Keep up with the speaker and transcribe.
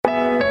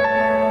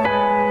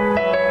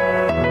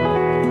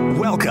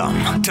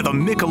Welcome to the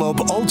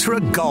Michelob Ultra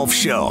Golf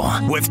Show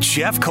with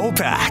Jeff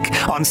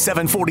Kolpack on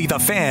 740 The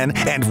Fan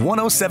and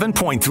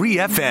 107.3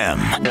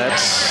 FM.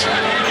 That's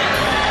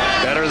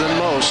better than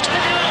most.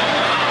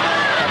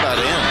 How about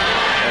in?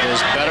 That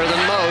is better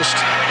than most.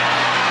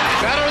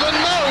 Better than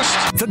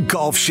most. The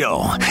Golf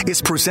Show is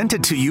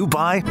presented to you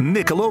by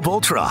Michelob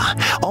Ultra.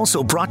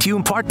 Also brought to you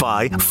in part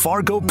by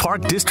Fargo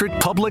Park District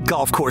Public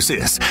Golf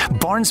Courses,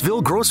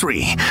 Barnesville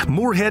Grocery,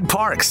 Moorhead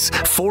Parks,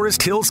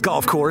 Forest Hills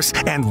Golf Course,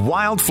 and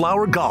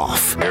Wildflower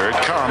Golf. Here it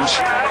comes.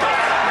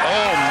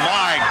 Oh,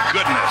 my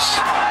goodness.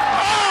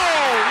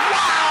 Oh,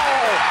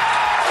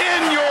 wow!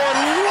 In your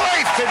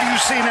life have you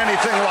seen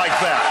anything like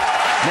that?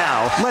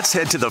 Now, let's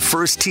head to the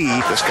first tee.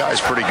 This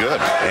guy's pretty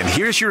good. And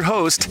here's your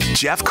host,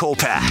 Jeff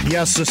Kolpack.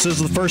 Yes, this is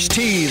the first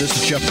tee. This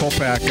is Jeff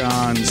Kolpack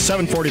on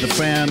 740 The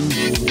Fan,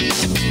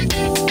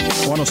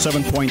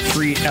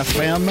 107.3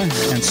 FM,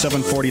 and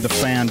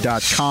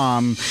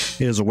 740thefan.com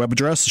is a web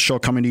address. The show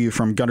coming to you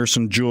from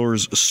Gunderson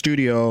Jewelers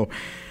Studio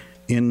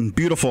in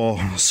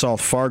beautiful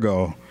South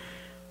Fargo.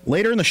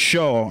 Later in the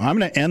show, I'm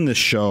going to end this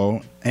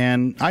show,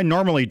 and I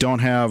normally don't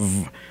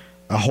have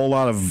a whole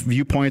lot of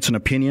viewpoints and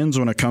opinions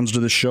when it comes to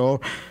this show,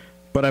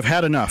 but I've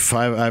had enough.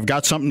 I've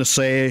got something to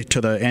say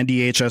to the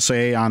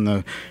NDHSAA on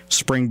the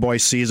spring boy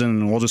season,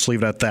 and we'll just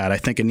leave it at that. I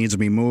think it needs to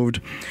be moved,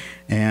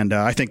 and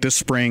I think this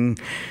spring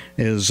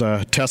is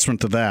a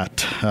testament to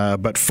that.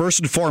 But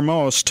first and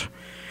foremost,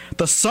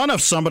 the son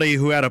of somebody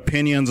who had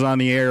opinions on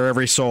the air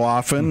every so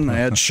often,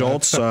 Ed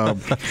Schultz. Boy,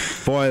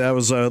 that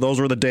was those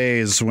were the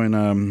days when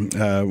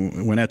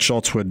Ed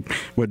Schultz would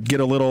get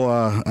a little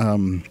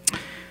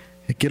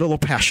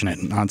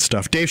passionate on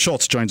stuff. Dave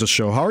Schultz joins the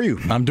show. How are you?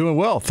 I'm doing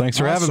well. Thanks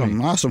for having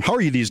me. Awesome. How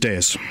are you these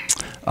days?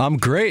 I'm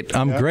great.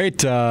 I'm great.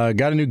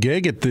 Got a new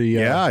gig at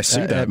the I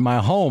see that. at my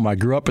home. I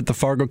grew up at the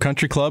Fargo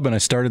Country Club, and I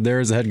started there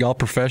as a head golf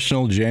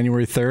professional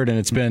January 3rd, and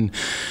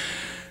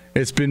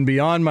it's been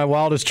beyond my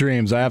wildest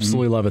dreams. I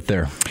absolutely love it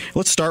there.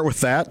 Let's start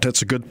with that.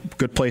 That's a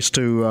good place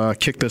to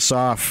kick this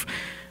off.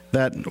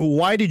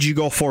 Why did you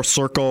go full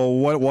circle?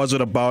 What was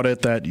it about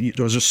it that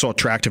was just so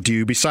attractive to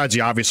you, besides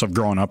the obvious of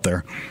growing up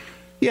there?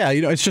 Yeah,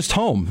 it's just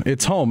home.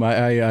 It's home.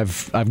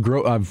 I've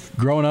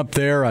grown up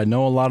there. I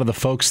know a lot of the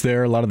folks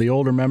there. A lot of the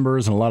older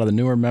members and a lot of the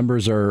newer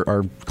members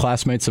are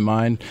classmates of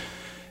mine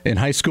in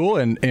high school,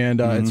 and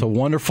it's a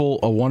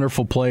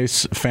wonderful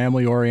place,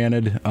 family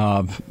oriented.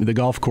 The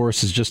golf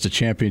course is just a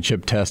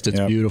championship test. It's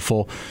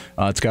beautiful.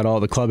 It's got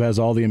the club has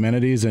all the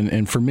amenities,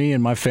 and for me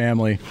and my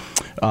family,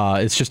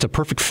 it's just a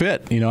perfect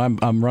fit.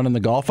 I'm running the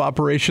golf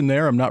operation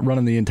there. I'm not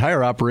running the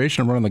entire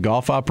operation. I'm running the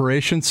golf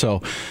operation,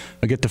 so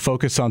I get to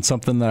focus on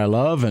something that I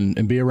love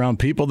and be around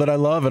people that I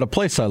love at a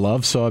place I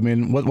love. So, I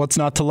mean, what's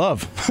not to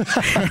love?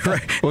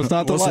 Right. What's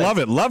not to love?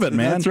 Love it,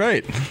 man. That's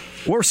right.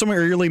 What were some of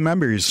your early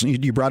memories?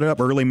 You brought it up,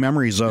 early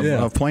memories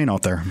of playing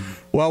out there.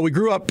 Well, we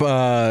grew up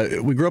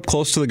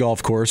close to the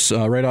golf course,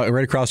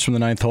 right across from the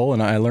ninth hole,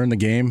 and I learned the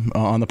game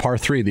on the par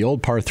 3, the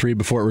old par 3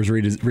 before it was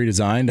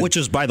redesigned. Which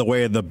is, by the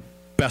way, the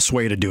best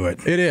way to do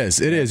it. It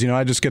is.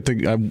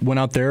 I went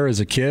out there as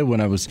a kid when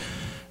I was,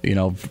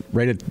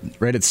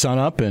 right at sun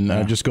up, and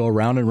I just go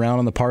around and around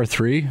on the par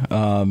 3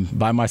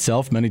 by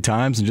myself many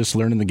times, and just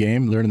learning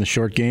the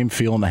short game,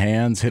 feeling the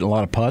hands, hitting a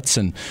lot of putts,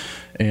 and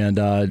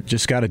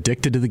just got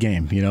addicted to the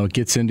game. It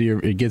gets into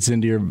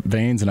your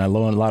veins, and I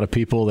know a lot of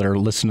people that are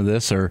listening to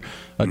this are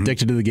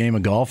addicted to the game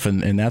of golf,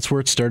 and that's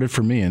where it started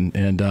for me.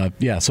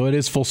 So it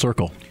is full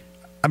circle.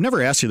 I've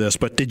never asked you this,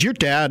 but did your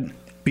dad,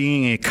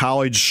 being a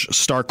college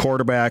star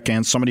quarterback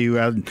and somebody who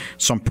had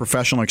some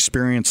professional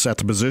experience at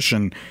the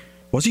position,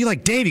 was he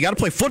like, Dave, you got to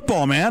play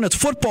football, man? It's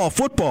football.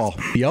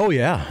 Oh,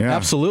 yeah.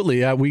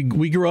 Absolutely. Yeah, we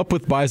grew up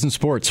with Bison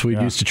sports. We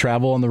used to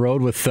travel on the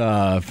road with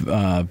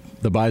the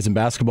Bison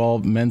basketball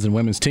men's and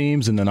women's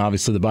teams, and then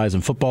obviously the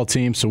Bison football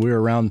team. So we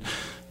were around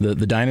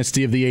the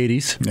dynasty of the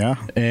 80s. Yeah.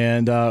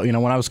 And,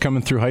 when I was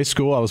coming through high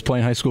school, I was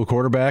playing high school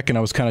quarterback, and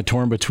I was kind of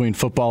torn between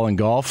football and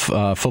golf.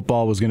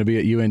 Football was going to be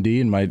at UND,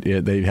 and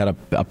they had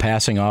a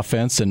passing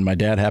offense, and my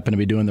dad happened to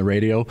be doing the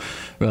radio,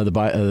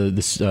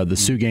 the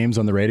Sioux games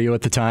on the radio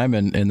at the time,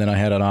 and then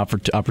I had an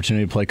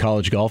opportunity to play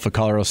college golf at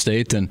Colorado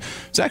State, and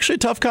it was actually a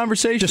tough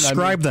conversation.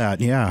 Describe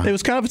that, yeah. It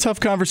was kind of a tough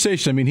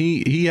conversation. I mean,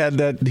 he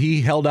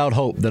held out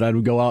hope that I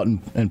would go out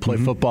and play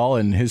football,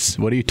 and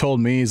what he told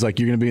me is like,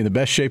 you're going to be in the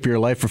best shape of your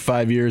life for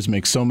 5 years,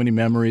 make so many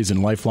memories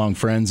and lifelong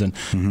friends, and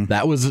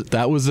that was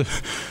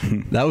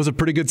a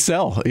pretty good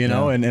sell,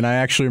 And I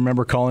actually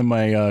remember calling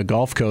my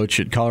golf coach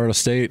at Colorado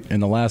State in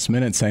the last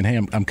minute saying, "Hey,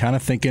 I'm kind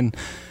of thinking,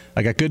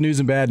 I got good news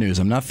and bad news.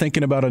 I'm not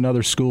thinking about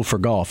another school for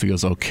golf." He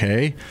goes,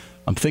 "Okay."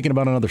 I'm thinking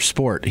about another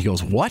sport. He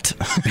goes, "What?"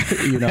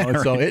 And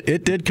so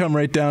it did come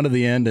right down to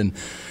the end, and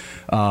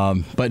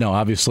but no,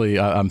 obviously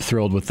I'm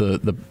thrilled with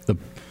the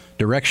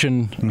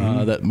direction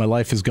that my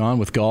life has gone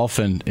with golf,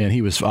 and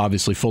he was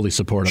obviously fully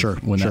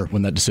supportive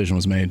when that decision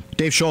was made.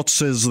 Dave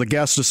Schultz is the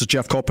guest. This is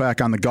Jeff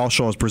Kolpack on the Golf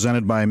Show, is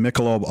presented by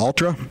Michelob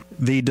Ultra.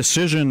 The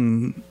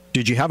decision,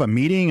 did you have a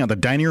meeting at the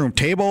dining room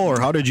table, or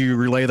how did you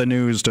relay the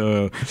news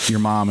to your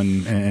mom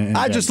and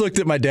I just looked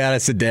at my dad. I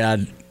said,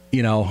 "Dad,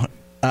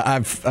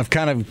 I've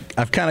kind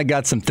of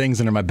got some things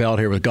under my belt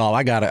here with golf.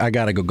 I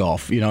gotta go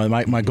golf.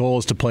 My goal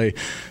is to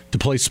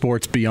play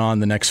sports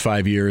beyond the next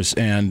 5 years,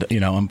 and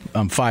I'm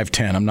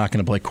 5'10". I'm not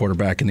going to play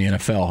quarterback in the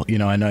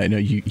NFL. I know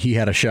he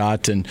had a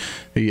shot, and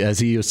as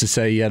he used to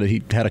say, he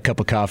had a cup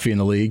of coffee in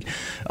the league.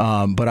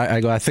 But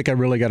I think I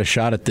really got a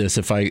shot at this.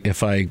 If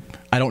I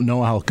don't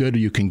know how good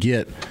you can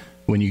get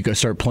when you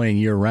start playing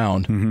year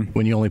round,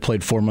 when you only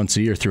played 4 months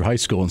a year through high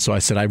school. And so I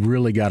said, I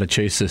really got to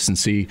chase this and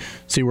see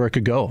where it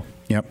could go.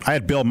 Yep, I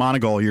had Bill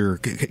Monagle,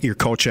 your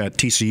coach at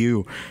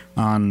TCU,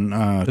 on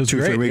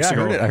 2-3 weeks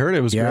ago. I heard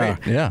it was great.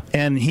 Yeah,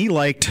 and he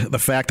liked the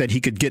fact that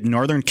he could get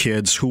Northern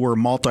kids who were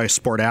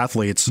multi-sport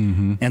athletes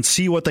and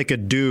see what they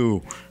could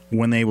do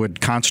when they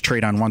would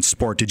concentrate on one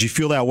sport. Did you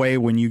feel that way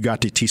when you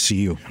got to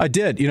TCU? I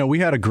did. We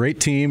had a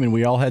great team, and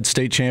we all had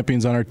state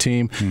champions on our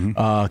team,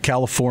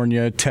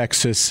 California,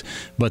 Texas,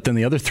 but then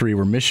the other three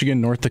were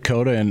Michigan, North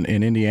Dakota, and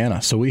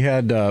Indiana. So we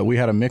had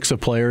a mix of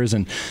players,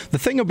 and the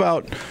thing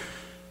about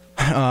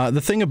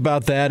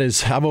that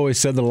is I've always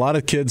said that a lot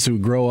of kids who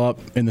grow up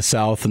in the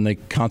South and they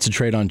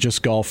concentrate on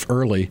just golf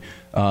early,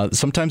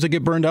 sometimes they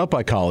get burned out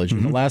by college.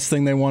 And the last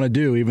thing they want to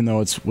do, even though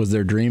it was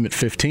their dream at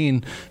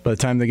 15, by the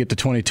time they get to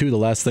 22, the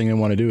last thing they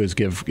want to do is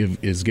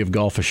give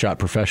golf a shot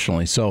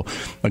professionally. So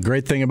a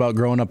great thing about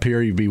growing up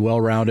here, you be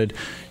well-rounded.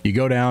 You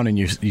go down and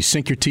you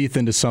sink your teeth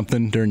into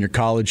something during your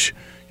college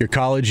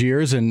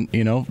years, and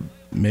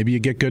maybe you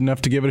get good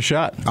enough to give it a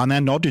shot. On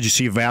that note, did you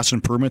see vast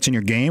improvements in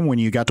your game when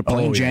you got to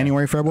play in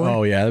January, February?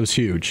 Oh, yeah, it was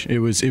huge. It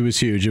was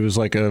huge. It was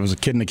like I was a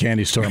kid in a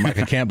candy store. I'm like,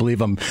 I can't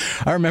believe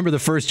I remember the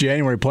first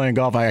January playing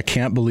golf. I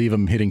can't believe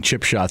I'm hitting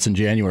chip shots in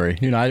January.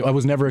 I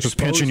was never exposed.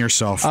 Just pinching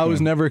yourself. I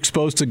was never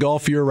exposed to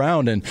golf year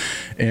round, and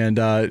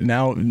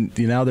now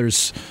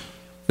there's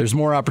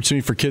more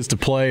opportunity for kids to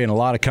play and a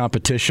lot of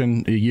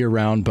competition year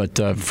round.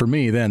 But for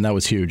me, then that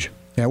was huge.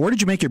 Yeah, where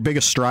did you make your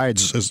biggest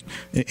strides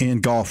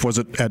in golf? Was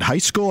it at high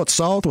school at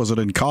South? Was it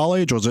in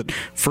college? Was it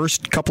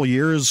first couple of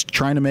years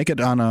trying to make it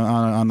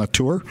on the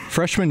tour?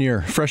 Freshman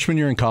year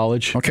in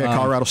college. Okay,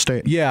 Colorado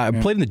State. Yeah, I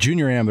played in the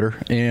junior amateur,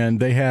 and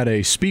they had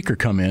a speaker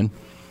come in,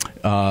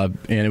 and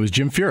it was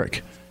Jim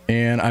Furyk.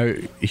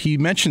 And he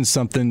mentioned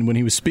something when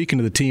he was speaking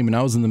to the team, and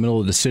I was in the middle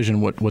of the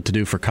decision what to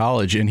do for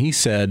college, and he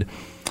said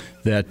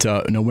that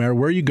no matter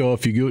where you go,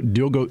 if you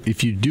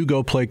do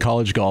go play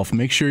college golf,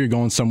 make sure you're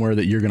going somewhere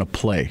that you're going to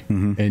play,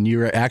 and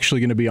you're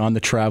actually going to be on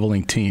the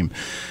traveling team.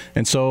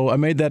 And so I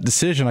made that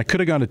decision. I could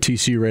have gone to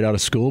TCU right out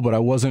of school, but I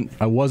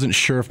wasn't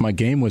sure if my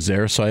game was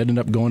there, so I ended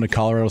up going to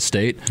Colorado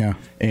State. Yeah.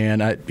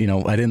 And I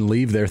didn't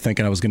leave there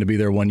thinking I was going to be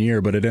there 1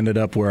 year, but it ended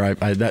up where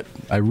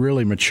I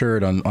really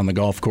matured on the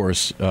golf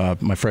course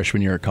my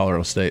freshman year at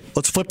Colorado State.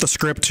 Let's flip the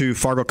script to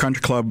Fargo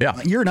Country Club. Yeah.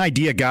 You're an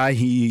idea guy.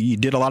 You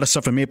did a lot of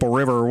stuff in Maple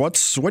River. What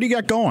do you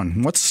got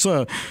going? What's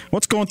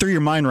going through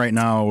your mind right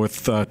now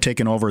with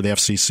taking over the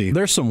FCC?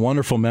 There's some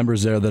wonderful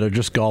members there that are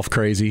just golf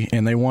crazy,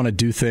 and they want to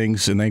do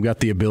things, and they've got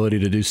the ability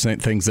to do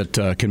things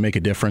that can make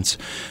a difference.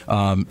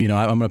 I'm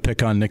going to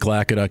pick on Nick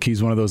Lackaduk.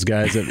 He's one of those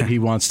guys that he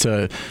wants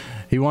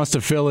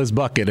to fill his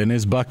bucket, and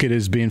his bucket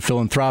is being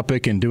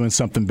philanthropic and doing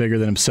something bigger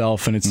than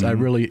himself. And I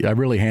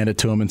really hand it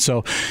to him. And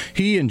so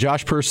he and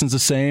Josh Person's the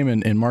same,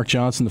 and Mark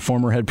Johnson, the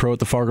former head pro at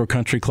the Fargo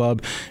Country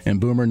Club, and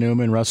Boomer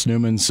Newman, Russ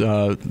Newman's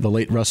the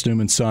late Russ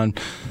Newman's son.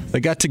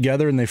 They got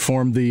together and they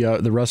formed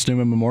the Russ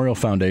Newman Memorial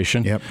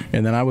Foundation. Yep.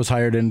 And then I was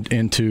hired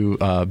into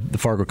the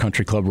Fargo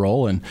Country Club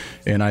role, and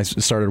I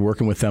started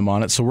working with them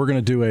on it. So we're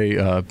going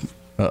to do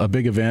a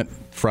big event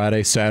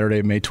Friday,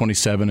 Saturday, May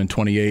 27 and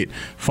 28,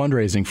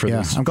 fundraising for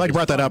this. I'm glad you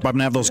brought that up. I'm going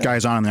to have those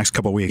guys on in the next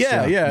couple of weeks.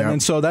 Yeah.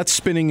 And so that's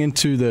spinning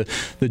into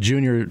the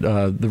junior,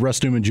 the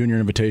Russ Newman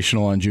Junior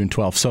Invitational on June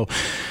 12th. So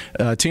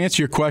to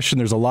answer your question,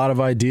 there's a lot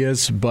of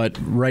ideas, but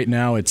right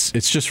now it's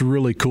just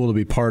really cool to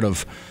be part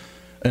of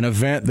an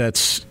event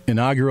that's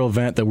inaugural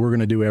event that we're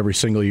going to do every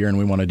single year, and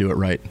we want to do it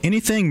right.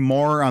 Anything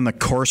more on the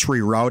course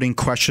rerouting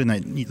question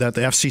that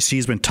the FCC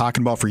has been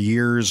talking about for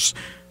years?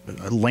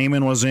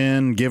 Lehman was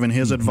in, giving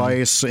his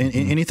advice.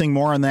 Anything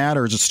more on that,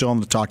 or is it still in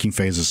the talking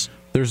phases?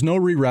 There's no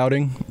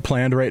rerouting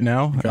planned right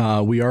now.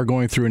 Okay. We are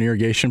going through an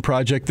irrigation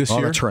project this year.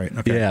 Oh, that's right.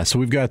 Okay. Yeah, so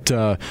we've got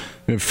 50,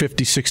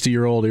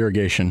 60-year-old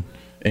irrigation.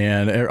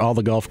 And all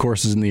the golf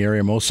courses in the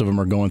area, most of them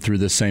are going through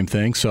this same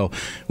thing. So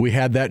we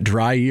had that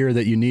dry year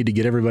that you need to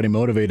get everybody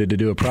motivated to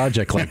do a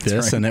project like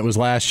this, right. And it was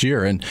last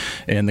year. And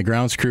the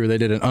grounds crew, they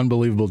did an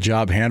unbelievable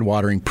job hand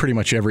watering pretty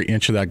much every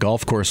inch of that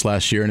golf course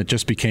last year, and it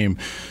just became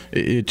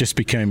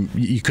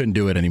you couldn't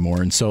do it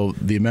anymore. And so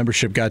the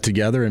membership got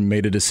together and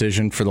made a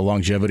decision for the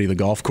longevity of the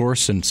golf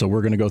course, and so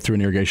we're going to go through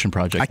an irrigation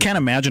project. I can't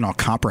imagine how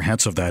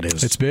comprehensive that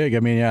is. It's big. I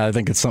mean, I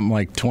think it's something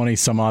like 20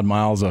 some odd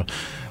miles of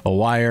a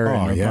wire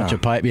and a bunch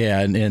of pipe.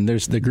 Yeah, and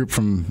there's the group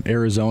from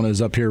Arizona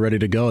is up here ready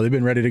to go. They've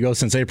been ready to go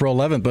since April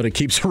 11th, but it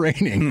keeps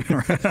raining.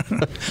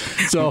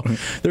 So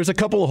there's a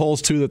couple of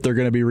holes, too, that they're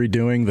going to be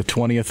redoing. The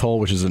 20th hole,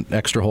 which is an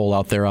extra hole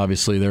out there,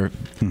 obviously, they're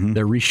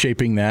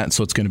reshaping that,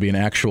 so it's going to be an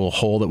actual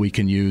hole that we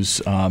can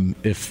use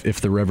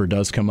if the river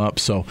does come up.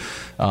 So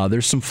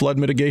there's some flood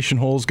mitigation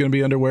holes going to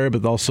be underway,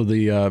 but also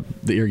the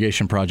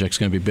irrigation project's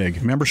going to be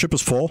big. Membership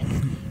is full?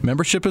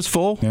 Membership is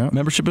full. Yeah.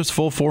 Membership is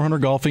full. 400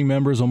 golfing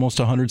members, almost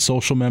 100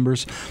 social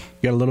members.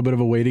 Got a little bit of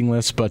a waiting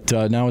list, but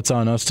now it's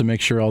on us to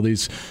make sure all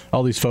these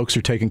folks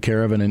are taken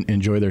care of and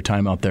enjoy their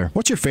time out there.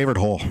 What's your favorite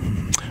hole?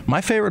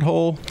 My favorite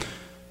hole,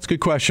 it's a good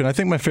question. I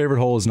think my favorite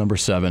hole is number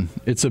 7.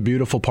 It's a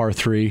beautiful par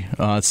 3.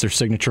 It's their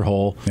signature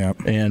hole.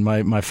 Yep. And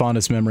my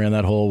fondest memory on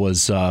that hole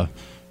was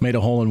made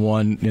a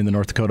hole-in-one in the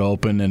North Dakota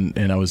Open,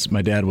 and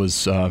my dad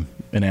was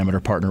an amateur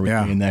partner with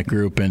me in that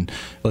group, and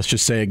let's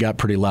just say it got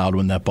pretty loud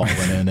when that ball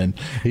went in, and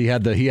he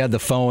had the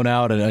phone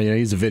out, and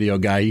he's a video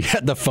guy. He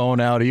had the phone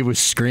out. He was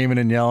screaming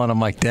and yelling. I'm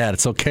like, Dad,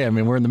 it's okay. I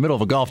mean, we're in the middle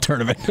of a golf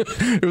tournament.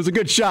 It was a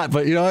good shot,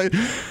 but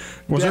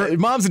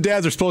moms and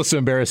dads are supposed to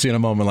embarrass you in a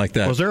moment like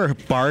that. Was there a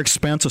bar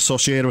expense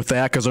associated with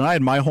that? Because when I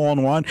had my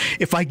hole-in-one,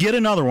 if I get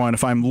another one,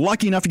 if I'm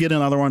lucky enough to get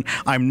another one,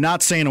 I'm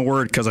not saying a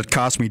word because it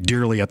cost me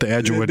dearly at the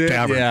Edgewood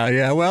Tavern.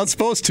 Yeah. Well, it's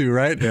supposed to,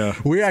 right? Yeah.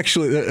 We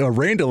actually, a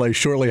rain delay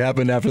shortly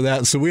happened after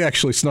that, so we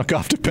actually snuck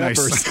off to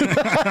Peppers.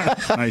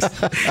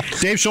 Nice.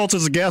 Dave Schultz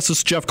is a guest. This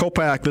is Jeff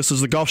Kolpack. This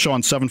is the Golf Show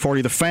on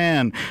 740 The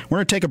Fan. We're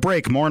going to take a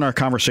break. More in our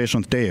conversation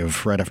with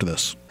Dave right after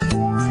this.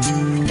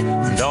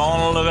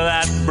 Don't look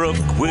at that brook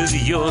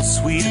with your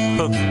sweet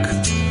hook.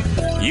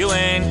 You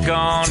ain't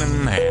gone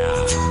in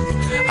there.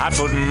 I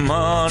put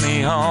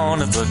money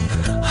on it, but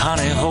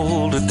honey,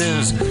 hold it.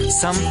 There's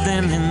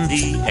something in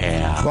the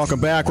air. Welcome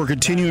back. We're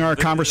continuing our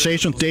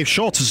conversation with Dave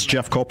Schultz. This is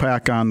Jeff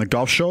Kolpack on the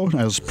Golf Show,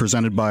 as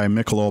presented by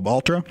Michelob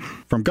Ultra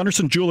from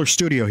Gunderson Jewelers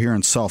Studio here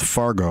in South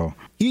Fargo.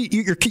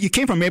 You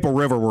came from Maple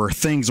River where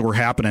things were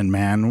happening,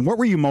 man. What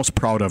were you most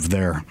proud of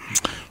there?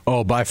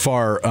 Oh, by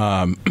far,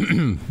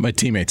 my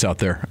teammates out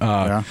there.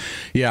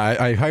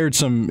 I hired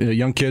some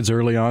young kids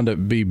early on to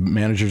be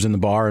managers in the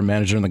bar and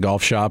manager in the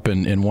golf shop,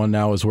 and one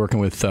now is working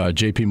with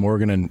J.P.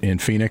 Morgan in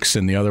Phoenix,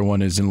 and the other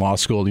one is in law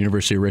school at the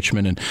University of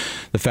Richmond. And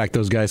the fact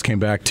those guys came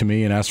back to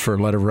me and asked for a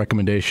letter of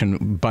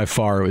recommendation, by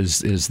far, is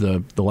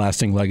the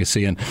lasting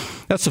legacy. And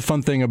that's the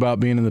fun thing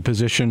about being in the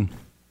position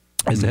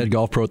as the head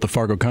golf pro at the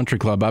Fargo Country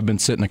Club. I've been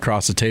sitting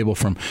across the table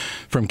from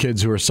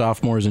kids who are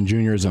sophomores and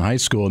juniors in high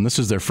school, and this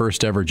is their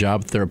first ever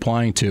job that they're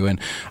applying to.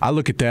 And I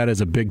look at that as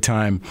a big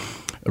time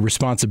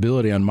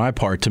responsibility on my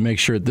part to make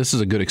sure this is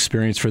a good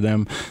experience for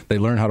them. They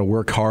learn how to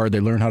work hard, they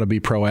learn how to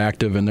be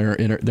proactive, and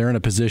they're in a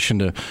position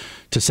to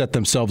set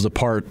themselves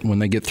apart when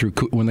they get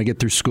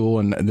through school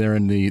and they're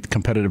in the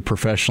competitive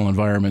professional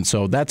environment.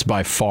 So that's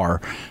by far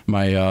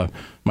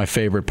my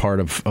favorite part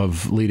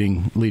of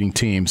leading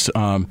teams.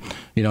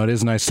 It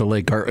is nice to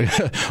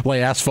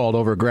lay asphalt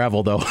over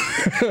gravel, though.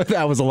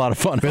 That was a lot of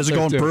fun.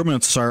 Physical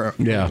improvements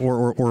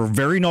were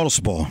very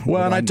noticeable.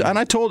 Well,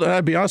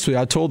 I'd be honest with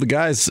you, I told the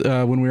guys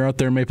when we were out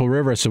there in Maple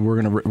River, I said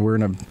we're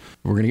gonna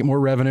get more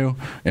revenue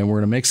and we're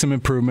gonna make some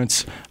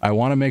improvements. I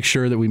want to make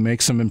sure that we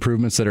make some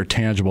improvements that are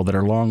tangible, that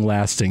are long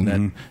lasting.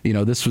 That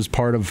this was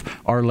part of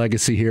our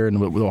legacy here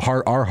and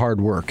our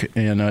hard work.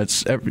 And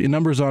it's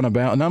numbers on a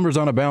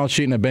balance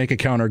sheet and a bank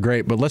account are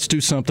great, but let's do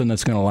something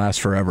that's going to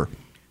last forever.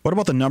 What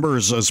about the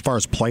numbers as far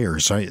as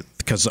players?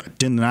 Because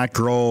didn't that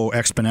grow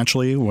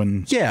exponentially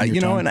when? Yeah,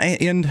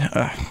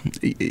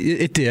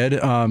 it did.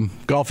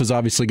 Golf has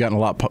obviously gotten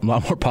a lot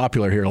more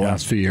popular here the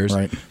last few years.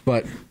 Right.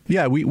 But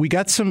yeah, we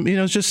got some,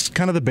 just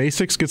kind of the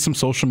basics. Get some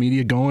social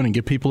media going and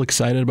get people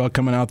excited about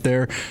coming out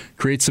there.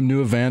 Create some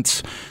new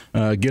events.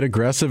 Get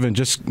aggressive and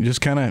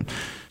just kind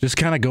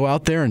of go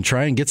out there and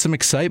try and get some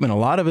excitement. A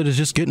lot of it is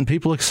just getting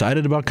people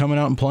excited about coming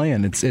out and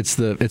playing. It's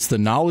the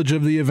knowledge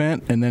of the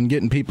event and then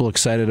getting people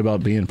excited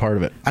about being part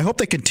of it. I hope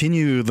they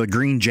continue the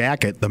green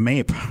jacket, the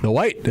MAPE. The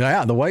white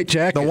jacket. The white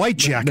jacket.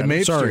 The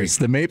Mapesters.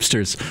 The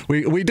Mapesters.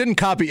 We didn't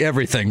copy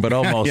everything, but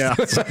almost. Yeah.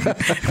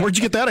 Where'd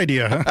you get that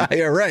idea? Huh?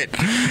 Yeah, right.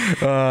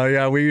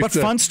 But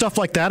fun stuff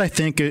like that, I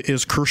think,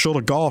 is crucial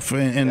to golf.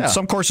 And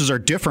some courses are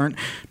different,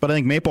 but I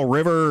think Maple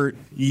River,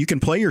 you can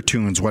play your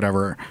tunes,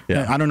 whatever.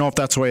 Yeah. I don't know if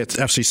that's the way it's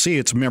FCC.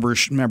 It's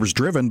members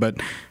driven, but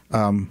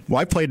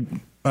I played.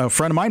 A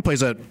friend of mine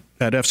plays at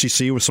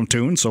FCC with some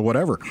tunes, so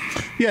whatever.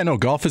 Yeah, no,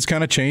 golf is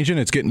kind of changing.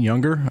 It's getting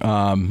younger.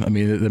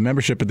 The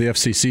membership at the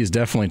FCC is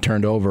definitely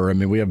turned over.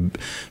 We have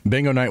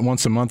bingo night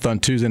once a month on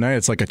Tuesday night.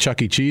 It's like a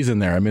Chuck E. Cheese in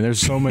there.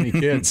 There's so many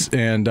kids.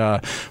 And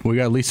we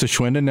got Lisa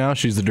Schwinden now.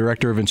 She's the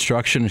director of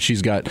instruction, and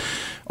she's got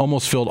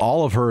almost filled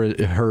all of her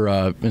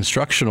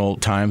instructional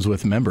times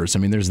with members.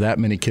 There's that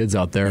many kids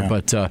out there. Yeah.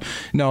 But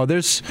no,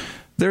 there's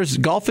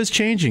golf is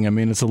changing. I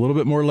mean, it's a little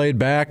bit more laid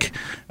back,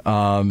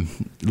 a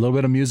little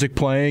bit of music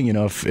playing.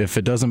 If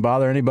it doesn't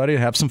bother anybody,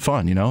 have some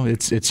fun.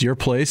 It's your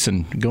place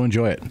and go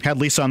enjoy it. Had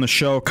Lisa on the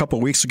show a couple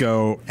of weeks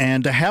ago,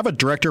 and to have a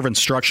director of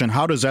instruction,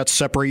 how does that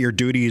separate your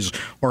duties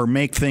or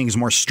make things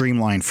more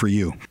streamlined for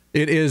you?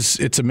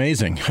 It's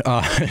amazing.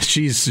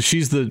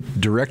 She's the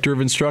director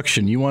of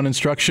instruction. You want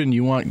instruction,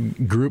 you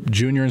want group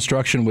junior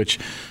instruction, which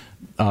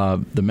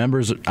the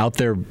members out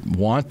there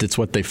want. It's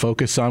what they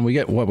focus on. We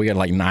get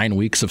like 9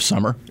 weeks of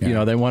summer.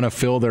 Yeah. They want to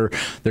fill their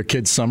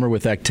kids' summer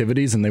with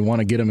activities, and they want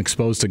to get them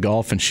exposed to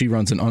golf, and she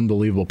runs an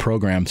unbelievable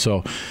program.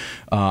 So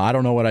I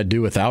don't know what I'd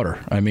do without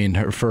her. I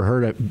mean, for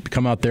her to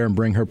come out there and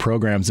bring her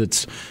programs,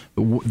 it's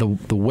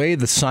the way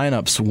the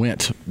signups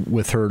went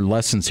with her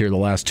lessons here the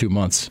last 2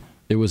 months.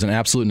 It was an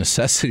absolute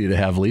necessity to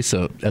have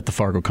Lisa at the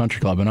Fargo Country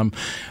Club, and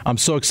I'm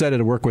so excited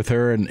to work with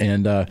her, and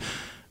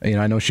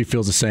I know she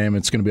feels the same.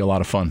 It's going to be a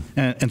lot of fun.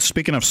 And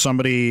speaking of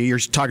somebody, you're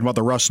talking about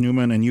the Russ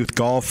Newman and youth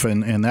golf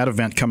and that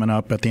event coming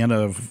up at the end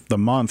of the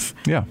month.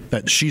 Yeah,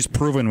 that she's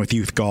proven with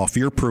youth golf.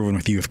 You're proven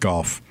with youth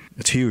golf.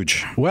 It's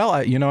huge.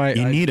 Well, you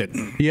need it.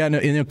 Yeah,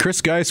 no,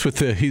 Chris Geis,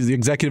 he's the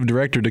executive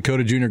director of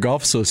Dakota Junior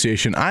Golf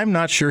Association. I'm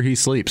not sure he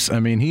sleeps.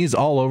 I mean, he's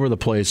all over the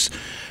place,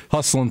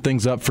 hustling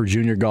things up for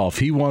junior golf.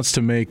 He wants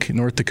to make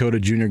North Dakota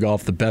junior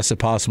golf the best it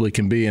possibly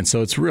can be, and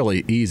so it's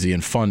really easy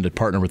and fun to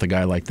partner with a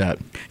guy like that.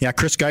 Yeah,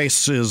 Chris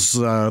Geis is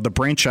the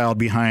brainchild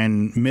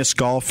behind Miss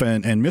Golf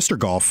and Mr.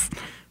 Golf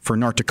for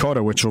North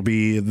Dakota, which will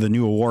be the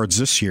new awards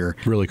this year.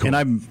 Really cool. And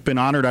I've been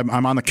honored.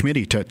 I'm on the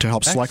committee to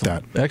help select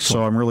that. Excellent.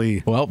 So I'm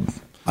really...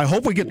 I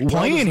hope we get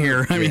playing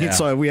here. I mean,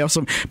 so we have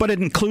some, but it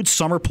includes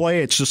summer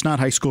play. It's just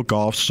not high school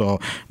golf. So,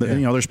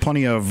 there's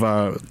plenty of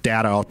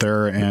data out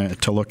there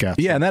to look at.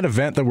 Yeah, and that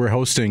event that we're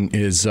hosting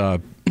is it's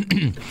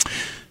going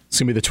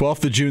to be the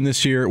 12th of June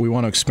this year. We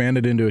want to expand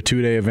it into a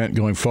 2-day event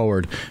going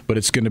forward, but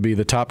it's going to be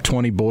the top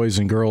 20 boys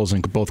and girls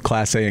in both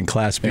Class A and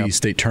Class B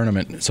state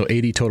tournament. So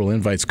 80 total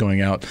invites going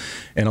out.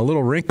 And a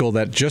little wrinkle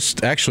that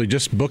just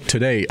booked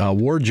today,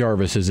 Ward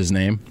Jarvis is his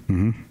name.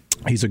 Mm-hmm.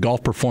 He's a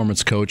golf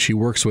performance coach. He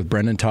works with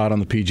Brendan Todd on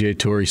the PGA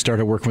Tour. He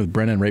started working with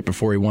Brendan right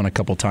before he won a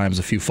couple times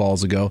a few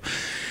falls ago.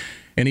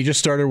 And he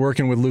just started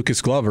working with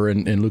Lucas Glover,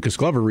 and Lucas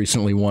Glover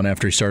recently won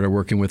after he started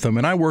working with him.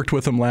 And I worked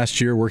with him last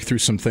year, worked through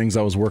some things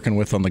I was working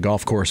with on the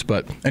golf course.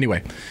 But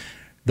anyway,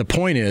 the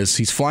point is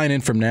he's flying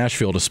in from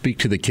Nashville to speak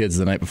to the kids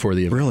the night before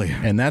the event. Really?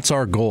 And that's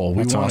our goal.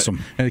 That's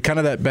awesome. And kind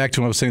of that back to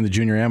what I was saying, the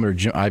junior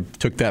amateur, I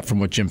took that from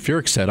what Jim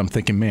Furyk said. I'm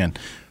thinking, man,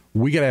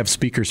 we got to have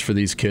speakers for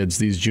these kids,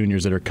 these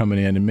juniors that are coming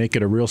in, and make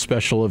it a real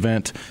special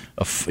event,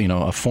 a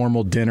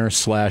formal dinner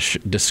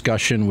 /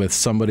 discussion with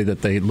somebody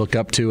that they look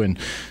up to, and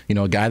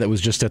a guy that was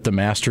just at the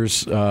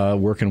Masters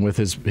working with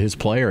his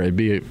player.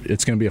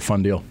 It's going to be a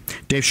fun deal.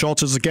 Dave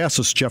Schultz is the guest.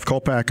 This is Jeff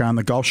Kolpack on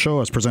the Golf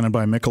Show, as presented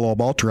by Michelob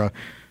Ultra.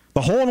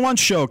 The Hole-in-One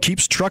Show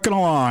keeps trucking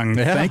along.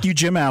 Yeah. Thank you,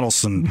 Jim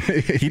Adelson.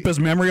 Keep his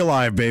memory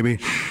alive, baby.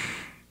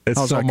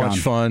 It's so much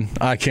fun.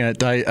 I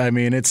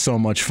mean, it's so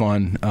much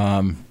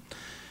fun.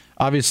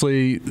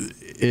 Obviously,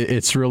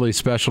 it's really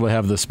special to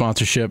have the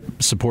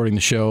sponsorship supporting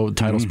the show,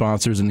 title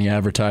sponsors and the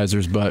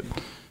advertisers, but,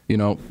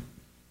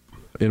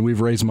 and we've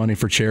raised money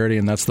for charity,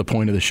 and that's the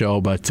point of the show.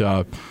 But,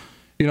 to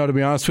be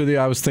honest with you,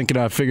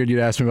 I figured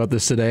you'd ask me about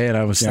this today, and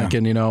I was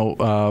thinking,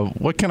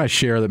 what can I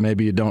share that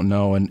maybe you don't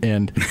know?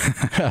 And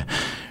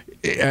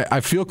I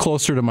feel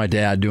closer to my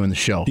dad doing the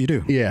show. You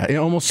do? Yeah,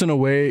 almost in a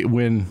way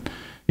when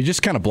you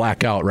just kind of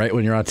black out, right?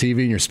 When you're on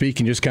TV and you're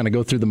speaking, you just kind of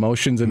go through the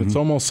motions, and it's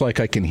almost like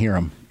I can hear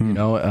them,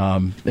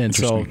 and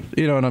so,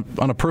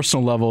 on a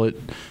personal level,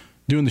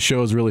 doing the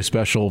show is really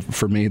special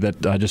for me.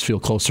 That I just feel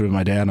closer to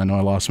my dad. I know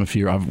I've lost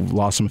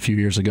him a few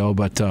years ago,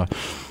 but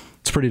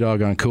it's pretty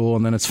doggone cool.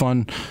 And then it's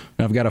fun.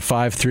 I've got a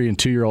 5, 3, and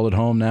 2-year-old at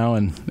home now,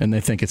 and they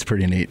think it's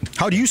pretty neat.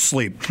 How do you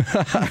sleep? You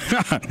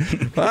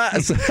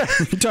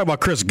talk about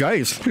Chris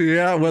Geis.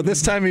 Yeah, well,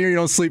 this time of year you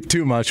don't sleep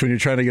too much when you're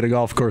trying to get a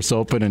golf course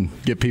open and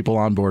get people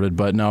onboarded.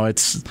 But no,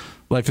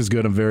 life is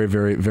good. I'm very,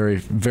 very, very,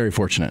 very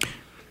fortunate.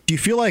 Do you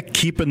feel like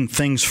keeping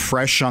things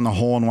fresh on the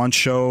Hole-in-One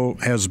Show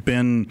has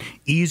been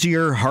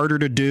easier, harder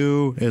to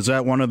do? Is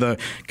that one of the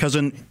 – because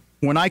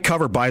when I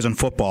cover Bison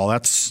football,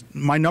 that's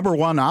my number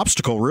one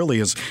obstacle really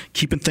is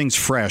keeping things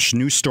fresh,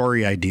 new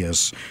story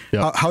ideas.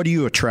 Yep. How do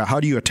you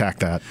attack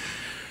that?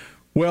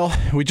 Well,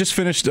 we just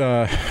finished.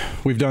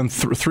 We've done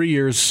 3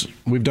 years.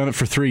 We've done it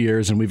for 3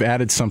 years, and we've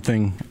added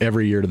something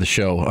every year to the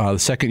show. The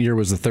second year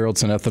was the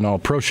Thoroldson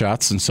Ethanol Pro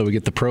Shots, and so we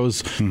get the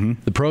pros.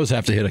 Mm-hmm. The pros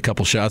have to hit a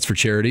couple shots for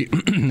charity.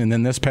 And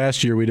then this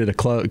past year, we did a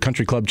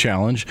country club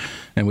challenge,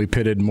 and we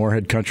pitted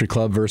Moorhead Country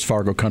Club versus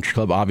Fargo Country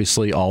Club,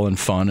 obviously all in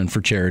fun and for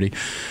charity.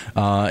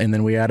 And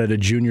then we added a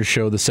junior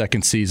show the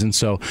second season.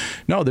 So,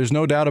 no, there's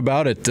no doubt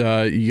about it.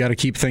 You got to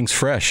keep things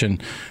fresh,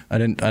 and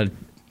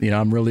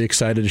I'm really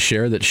excited to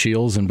share that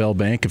Shields and Bell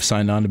Bank have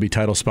signed on to be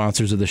title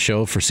sponsors of the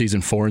show for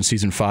season 4 and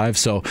season 5.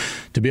 So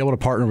to be able to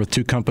partner with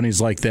two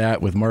companies like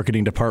that, with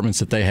marketing departments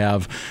that they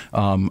have,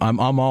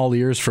 I'm all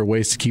ears for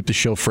ways to keep the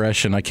show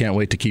fresh, and I can't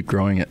wait to keep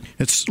growing it.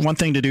 It's one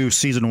thing to do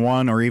season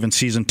 1 or even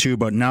season 2,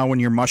 but now when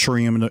you're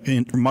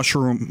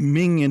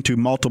mushrooming into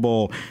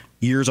multiple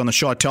years on the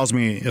show, it tells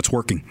me it's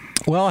working.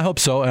 Well, I hope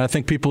so, and I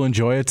think people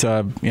enjoy it.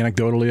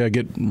 Anecdotally, I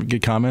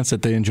get comments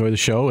that they enjoy the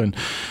show, and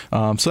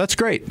so that's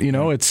great.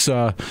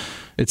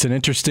 It's an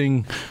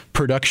interesting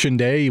production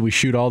day. We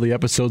shoot all the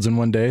episodes in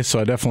one day, so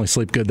I definitely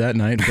sleep good that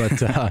night.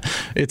 But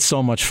it's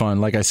so much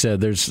fun. Like I said,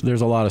 there's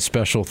a lot of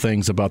special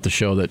things about the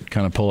show that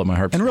kind of pull at my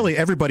heart. And really,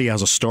 everybody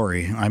has a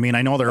story. I mean,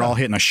 I know they're all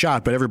hitting a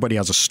shot, but everybody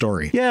has a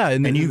story. Yeah,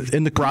 and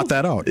you brought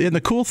that out. And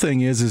the cool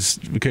thing is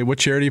okay, what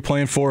charity are you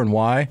playing for and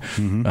why?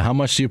 Mm-hmm. How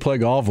much do you play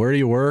golf? Where do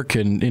you work?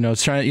 And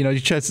it's trying. You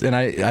just, and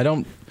I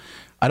don't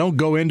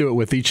go into it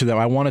with each of them.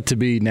 I want it to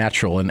be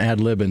natural and ad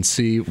lib and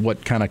see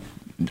what kind of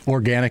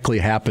organically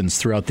happens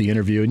throughout the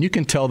interview. And you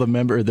can tell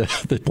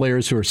the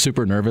players who are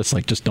super nervous,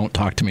 like, just don't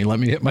talk to me, let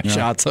me hit my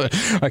shots,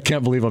 I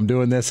can't believe I'm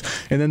doing this.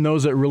 And then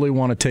those that really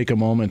want to take a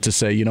moment to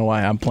say,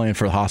 I'm playing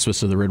for the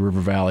hospice of the Red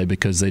River Valley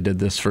because they did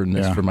this for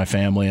my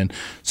family. And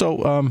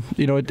so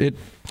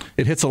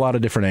it hits a lot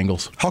of different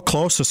angles. How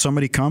close has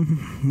somebody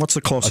come? What's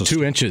the closest?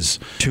 2 inches.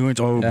 2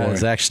 inches. Oh boy.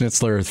 Zach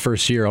Schnitzler,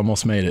 first year,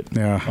 almost made it.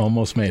 Yeah,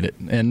 almost made it.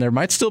 And there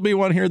might still be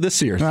one here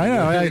this year.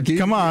 I know.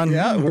 Come on.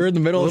 Yeah, we're in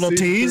the middle of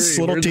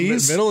season 3. Little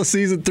tease. Middle of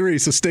season 3,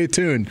 so stay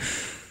tuned.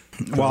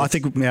 Well, I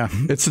think,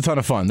 it's a ton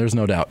of fun. There's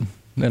no doubt.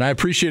 And I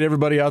appreciate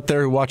everybody out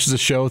there who watches the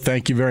show.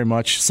 Thank you very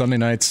much. Sunday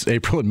nights,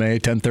 April and May,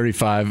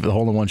 10:35, the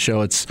Hole in One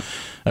show.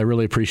 I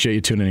really appreciate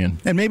you tuning in.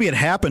 And maybe it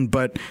happened,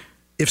 but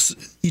if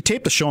you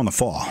tape the show in the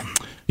fall,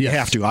 you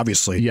have to,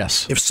 obviously.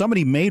 Yes. If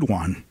somebody made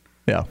one,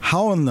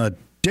 how in the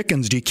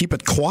dickens do you keep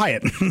it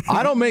quiet?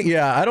 I don't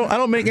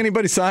make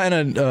anybody sign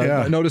a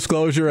no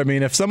disclosure. I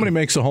mean, if somebody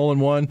makes a hole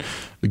in one,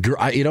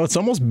 it's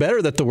almost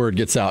better that the word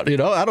gets out.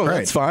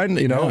 That's fine.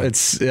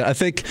 It's, I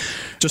think,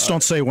 just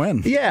don't say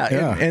when.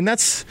 And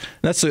that's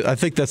I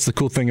think that's the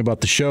cool thing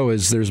about the show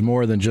is there's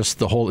more than just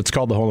the whole. It's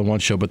called the Hole in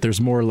One show, but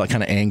there's more like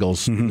kind of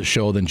angles in the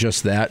show than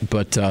just that.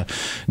 But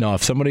no,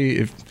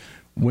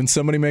 when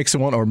somebody makes a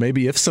one, or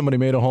maybe if somebody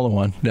made a hole in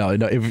one,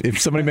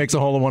 if somebody makes a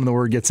hole in one and the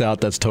word gets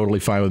out, that's totally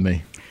fine with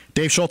me.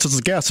 Dave Schultz is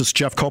the guest. It's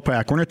Jeff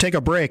Kolpack. We're going to take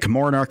a break.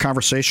 More in our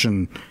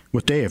conversation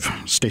with Dave.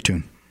 Stay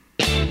tuned.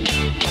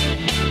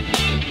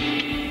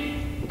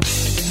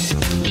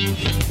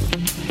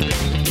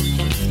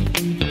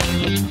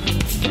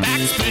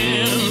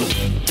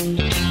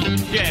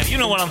 Backspin. Yeah, you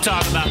know what I'm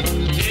talking about.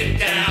 Get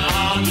down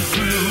on the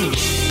groove.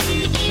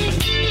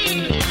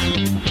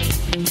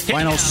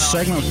 Final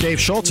segment with Dave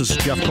Schultz. This is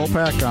Jeff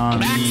Kolpack on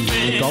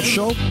the Golf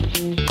Show.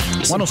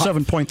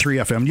 107.3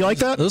 FM. Do you like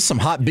that? Those are some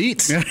hot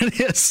beats. It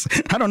is.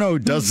 I don't know who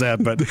does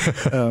that, but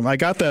I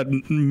got that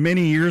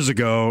many years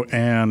ago,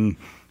 and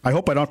I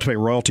hope I don't have to pay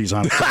royalties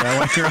on it.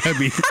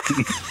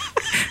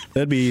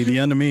 That'd be the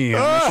end of me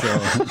on this show.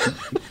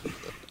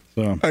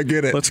 So I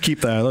get it. Let's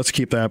keep that. Let's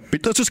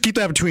just keep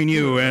that between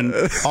you and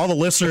all the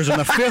listeners and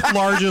the 5th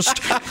largest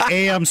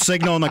AM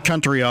signal in the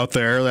country out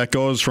there that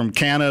goes from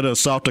Canada to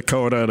South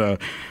Dakota to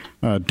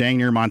dang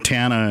near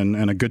Montana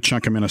and a good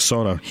chunk of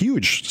Minnesota.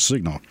 Huge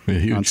signal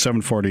on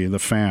 740, The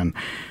Fan.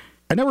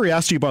 I never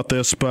asked you about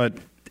this, but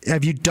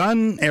have you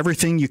done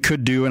everything you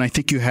could do? And I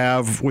think you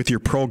have with your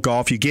pro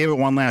golf. You gave it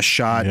one last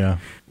shot. Yeah.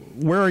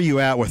 Where are you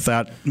at with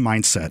that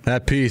mindset?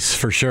 At peace,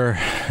 for sure.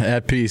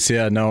 At peace,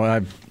 yeah. No,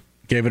 I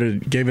gave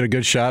it a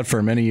good shot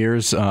for many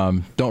years.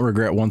 Don't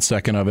regret one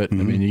second of it. Mm-hmm.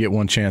 I mean, you get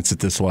one chance at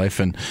this life,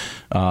 and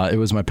it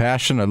was my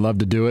passion. I love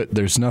to do it.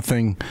 There's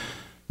nothing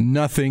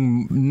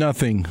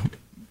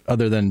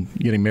other than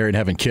getting married and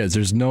having kids.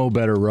 There's no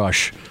better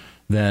rush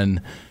than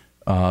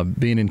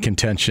being in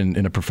contention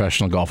in a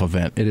professional golf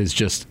event. It is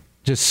just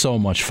so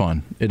much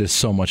fun. It is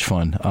so much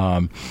fun.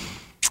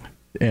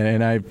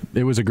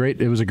 It was a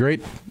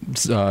great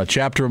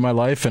chapter of my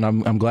life, and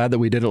I'm glad that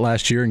we did it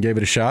last year and gave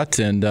it a shot,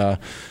 and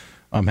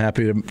I'm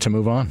happy to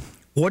move on.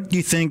 What do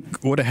you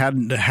think would have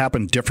had to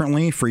happen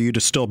differently for you to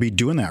still be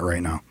doing that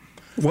right now?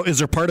 Well, is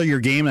there part of your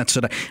game that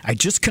said, I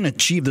just couldn't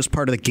achieve this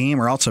part of the game,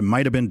 or else it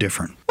might have been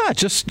different?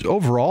 Just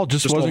overall,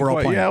 just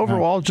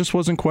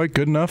wasn't quite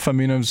good enough. I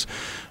mean,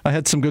 I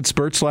had some good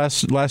spurts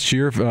last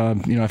year.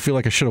 I feel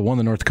like I should have won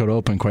the North Dakota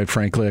Open, quite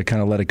frankly. I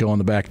kind of let it go on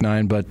the back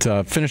nine, but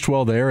finished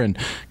well there and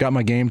got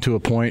my game to a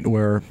point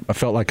where I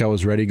felt like I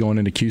was ready going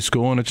into Q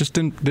school, and it just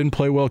didn't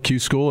play well Q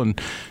school. And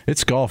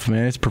it's golf,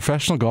 man. It's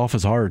professional golf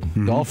is hard.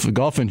 Mm-hmm.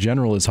 Golf in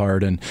general is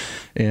hard, and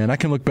I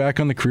can look back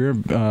on the career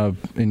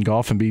in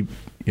golf and be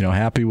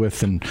happy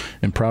with and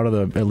proud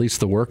of at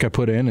least the work I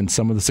put in and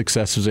some of the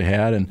successes I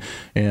had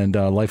and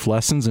life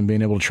lessons and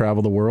being able to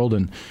travel the world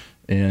and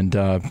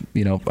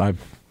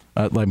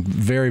I'm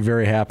very,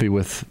 very happy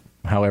with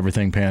how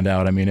everything panned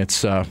out. I mean,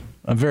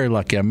 I'm very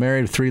lucky. I'm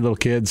married with 3 little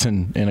kids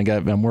and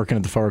I'm working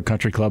at the Forward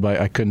Country Club.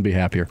 I couldn't be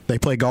happier. They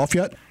play golf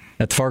yet?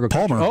 at the Fargo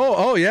Palmer.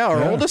 Oh yeah,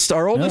 our oldest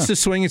is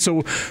swinging.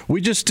 So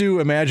we just do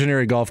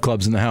imaginary golf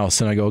clubs in the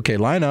house, and I go, okay,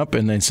 line up,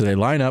 and then so they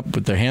line up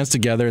with their hands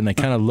together, and they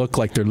kind of look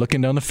like they're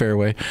looking down the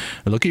fairway.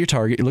 Look at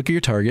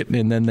your target,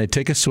 and then they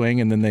take a swing,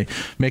 and then they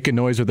make a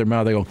noise with their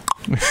mouth. They go,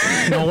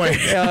 no way.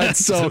 Yeah,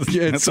 it's so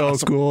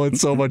awesome. Cool.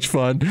 It's so much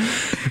fun.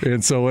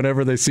 And so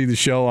whenever they see the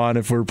show on,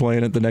 if we're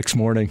playing it the next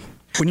morning.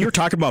 When you're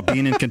talking about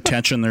being in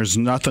contention, there's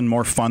nothing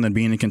more fun than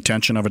being in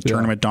contention of a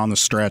tournament down the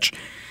stretch.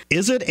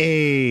 Is it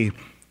a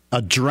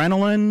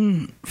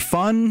adrenaline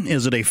fun?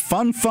 Is it a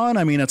fun?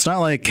 I mean, it's not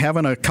like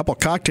having a couple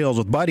cocktails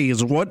with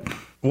buddies.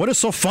 What is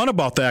so fun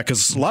about that?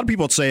 Because a lot of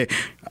people would say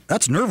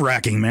that's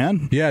nerve-wracking,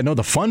 man. Yeah, no,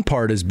 the fun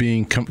part is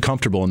being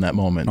comfortable in that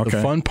moment. Okay.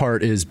 The fun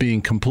part is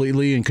being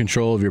completely in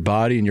control of your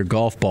body and your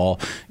golf ball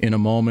in a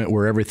moment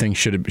where everything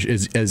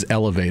is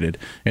elevated.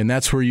 And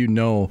that's where you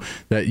know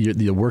that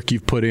the work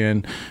you've put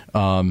in,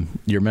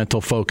 your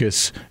mental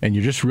focus, and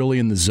you're just really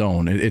in the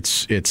zone.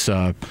 It's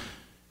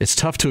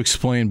tough to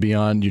explain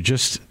beyond you're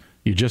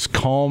just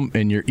calm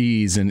and you're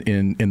ease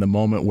in the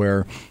moment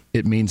where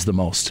it means the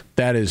most.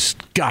 That's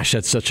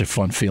such a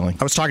fun feeling.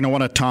 I was talking to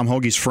one of Tom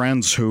Hoagie's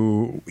friends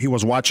who he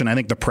was watching, I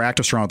think, the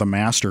practice round of the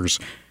Masters,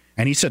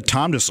 and he said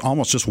Tom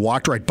just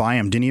walked right by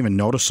him, didn't even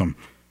notice him.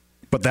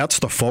 But that's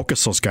the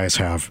focus those guys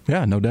have.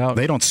 Yeah, no doubt.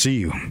 They don't see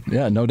you.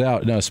 Yeah, no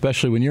doubt. No,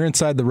 especially when you're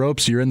inside the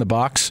ropes, you're in the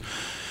box.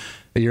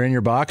 You're in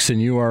your box,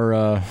 and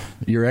you're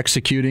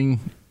executing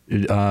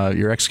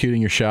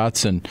your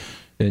shots, and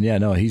yeah,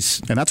 no,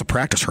 and that's a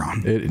practice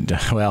round. He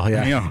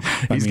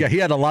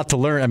had a lot to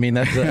learn. I mean,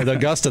 the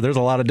Augusta, there's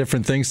a lot of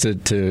different things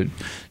to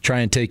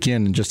try and take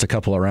in just a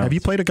couple of rounds. Have you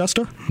played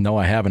Augusta? No,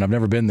 I haven't. I've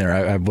never been there.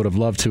 I would have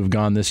loved to have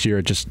gone this year.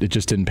 It just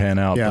didn't pan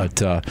out. Yeah.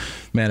 But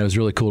man, it was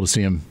really cool to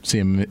see him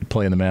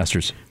play in the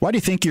Masters. Why do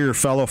you think your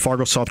fellow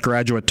Fargo South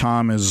graduate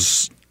Tom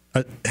has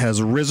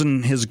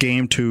risen his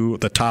game to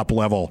the top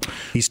level?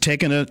 He's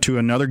taken it to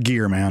another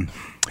gear, man.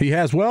 He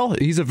has. Well,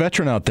 he's a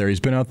veteran out there. He's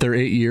been out there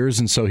 8 years,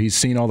 and so he's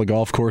seen all the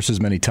golf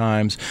courses many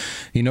times.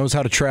 He knows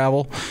how to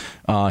travel.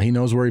 He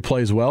knows where he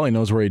plays well. He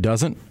knows where he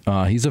doesn't.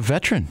 He's a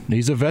veteran.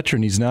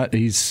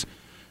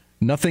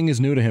 Nothing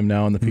is new to him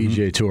now on the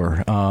PGA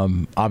Tour.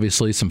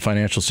 Obviously, some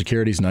financial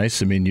security is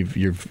nice. I mean,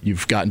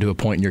 you've gotten to a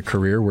point in your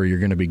career where you're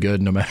going to be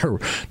good no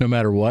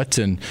matter what.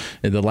 And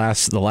the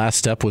last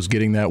step was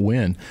getting that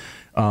win.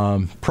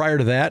 Prior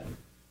to that,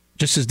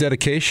 just his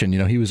dedication.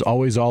 He was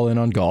always all in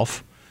on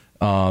golf.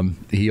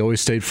 He always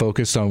stayed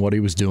focused on what he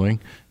was doing,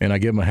 and I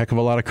give him a heck of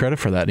a lot of credit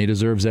for that. And he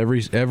deserves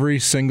every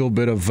single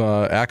bit of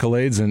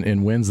accolades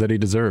and wins that he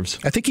deserves.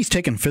 I think he's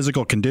taken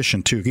physical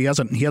condition too. He has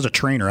a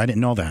trainer. I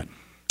didn't know that.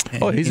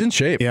 Oh, he's in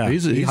shape. Yeah,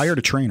 he hired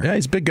a trainer. Yeah,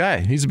 he's a big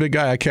guy.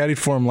 I caddied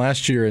for him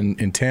last year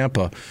in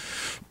Tampa.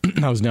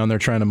 I was down there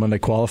trying to Monday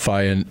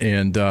qualify, and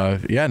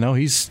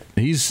he's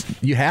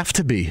you have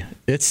to be.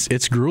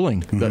 It's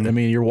grueling. Mm-hmm. I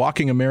mean, you're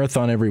walking a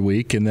marathon every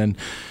week, and then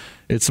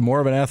it's more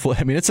of an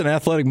it's an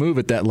athletic move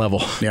at that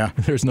level. Yeah,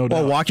 there's no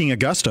doubt. Well, walking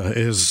Augusta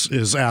is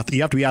you have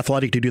to be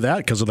athletic to do that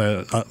because of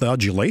the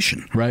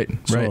undulation. Right.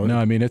 No,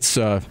 I mean it's.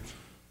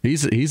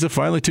 He's a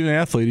finely tuned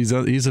athlete. He's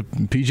a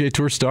PGA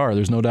Tour star.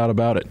 There's no doubt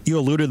about it. You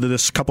alluded to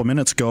this a couple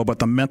minutes ago, but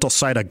the mental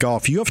side of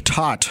golf. You have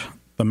taught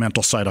the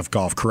mental side of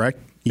golf, correct?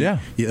 Yeah.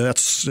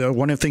 That's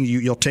one of the things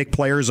you'll take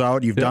players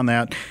out. You've done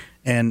that,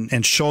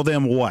 and show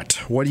them what.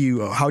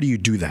 How do you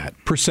do that?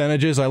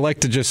 Percentages. I like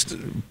to just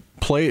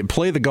play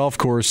the golf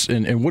course,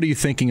 and what are you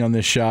thinking on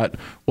this shot?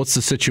 What's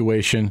the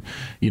situation?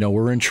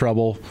 We're in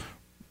trouble.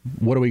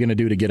 What are we going to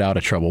do to get out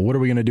of trouble? What are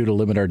we going to do to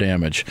limit our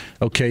damage?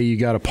 Okay, you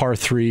got a par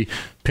 3,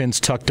 pins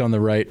tucked on the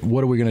right.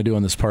 What are we going to do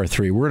on this par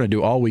 3? We're going to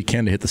do all we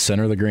can to hit the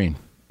center of the green,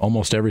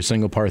 almost every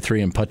single par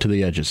 3, and putt to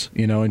the edges.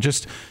 And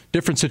just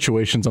different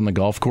situations on the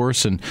golf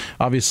course. And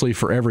obviously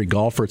for every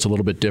golfer, it's a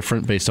little bit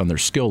different based on their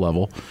skill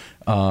level.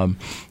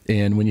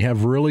 And when you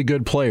have really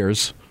good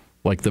players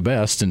like the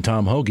best and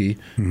Tom Hoagie,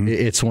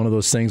 it's one of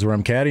those things where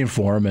I'm caddying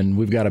for him, and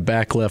we've got a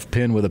back left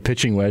pin with a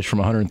pitching wedge from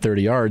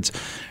 130 yards.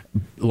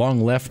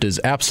 Long left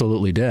is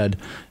absolutely dead,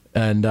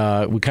 and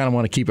we kind of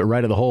want to keep it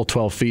right of the hole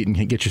 12 feet and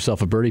get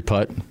yourself a birdie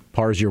putt.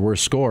 Par is your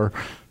worst score,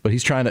 but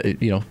he's trying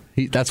to,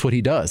 that's what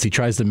he does. He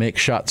tries to make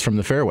shots from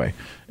the fairway.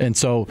 And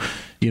so,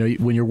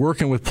 when you're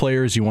working with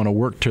players, you want to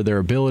work to their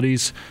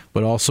abilities,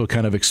 but also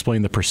kind of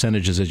explain the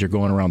percentages as you're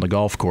going around the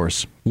golf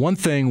course. One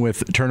thing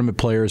with tournament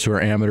players who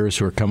are amateurs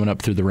who are coming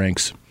up through the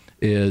ranks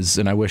is,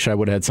 and I wish I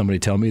would have had somebody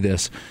tell me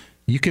this,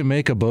 you can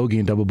make a bogey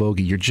and double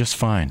bogey. You're just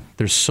fine.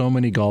 There's so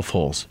many golf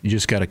holes. You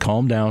just got to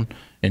calm down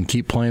and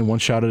keep playing one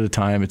shot at a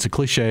time. It's a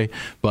cliche,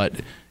 but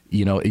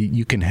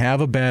you can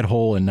have a bad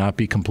hole and not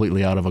be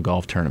completely out of a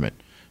golf tournament.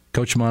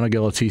 Coach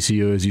Monagel at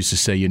TCU used to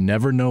say, you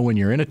never know when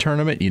you're in a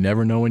tournament. You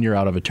never know when you're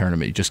out of a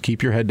tournament. You just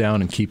keep your head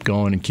down and keep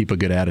going and keep a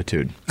good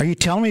attitude. Are you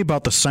telling me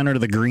about the center to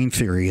the green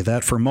theory,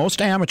 that for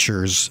most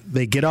amateurs,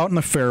 they get out in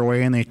the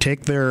fairway and they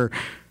take their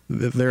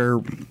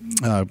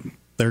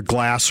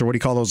glass, or what do you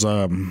call those?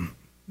 I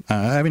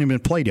haven't even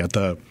played yet.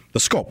 The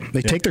scope.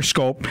 They take their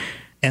scope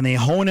and they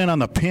hone in on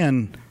the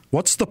pin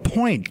What's the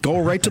point? Go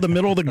right to the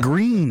middle of the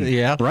green.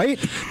 Yeah. Right?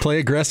 Play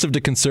aggressive to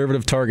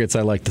conservative targets,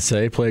 I like to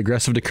say. Play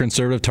aggressive to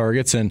conservative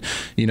targets. And,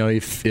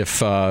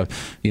 if a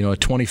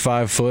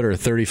 25-foot or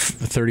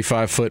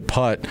 35-foot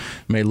putt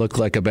may look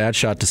like a bad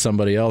shot to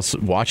somebody else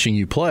watching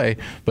you play,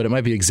 but it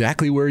might be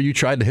exactly where you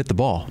tried to hit the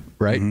ball,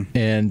 right? Mm-hmm.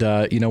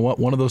 And you know what?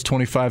 One of those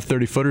 25,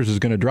 30-footers is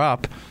going to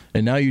drop.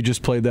 And now you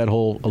just played that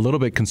hole a little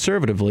bit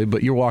conservatively,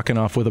 but you're walking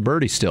off with a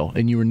birdie still.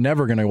 And you were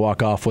never going to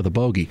walk off with a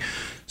bogey.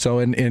 So,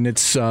 and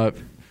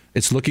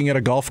it's looking at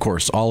a golf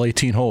course, all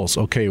 18 holes.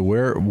 Okay,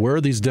 where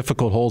are these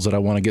difficult holes that I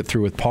want to get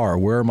through with par?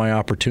 Where are my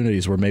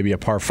opportunities where maybe a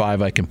par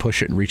 5 I can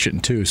push it and reach it in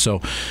 2?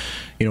 So,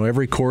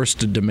 every course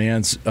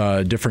demands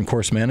different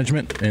course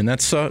management, and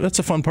that's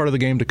a fun part of the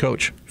game to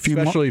coach,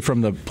 especially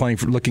from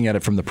looking at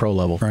it from the pro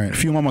level. All right, a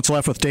few moments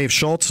left with Dave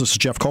Schultz. This is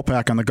Jeff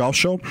Kolpack on the Golf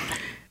Show.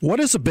 What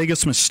is the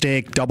biggest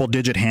mistake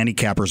double-digit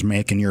handicappers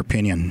make, in your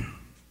opinion?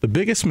 The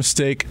biggest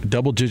mistake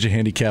double-digit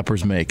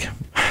handicappers make,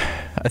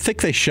 I think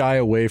they shy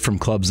away from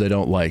clubs they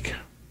don't like.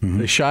 Mm-hmm.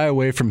 They shy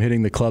away from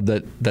hitting the club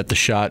that the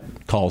shot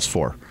calls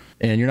for.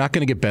 And you're not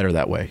going to get better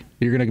that way.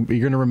 You're going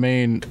to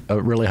remain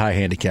a really high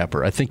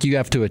handicapper. I think you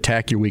have to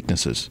attack your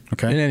weaknesses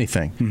in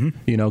anything.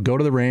 Mm-hmm. Go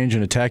to the range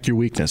and attack your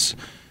weakness.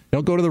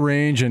 Don't go to the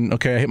range and,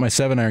 okay, I hit my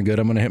 7-iron good.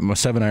 I'm going to hit my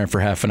 7-iron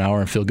for half an hour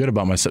and feel good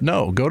about myself.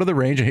 No, go to the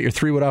range and hit your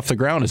 3-wood off the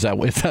ground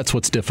if that's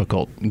what's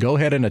difficult. Go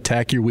ahead and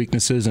attack your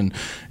weaknesses. And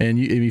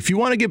if you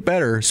want to get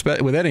better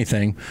with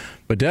anything,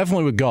 but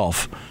definitely with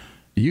golf,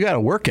 you got to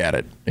work at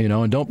it,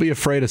 and don't be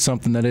afraid of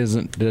something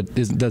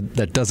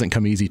that doesn't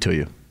come easy to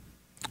you.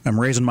 I'm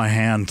raising my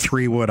hand,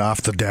 3-wood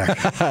off the deck.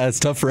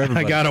 It's tough for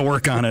everybody. I got to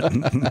work on it.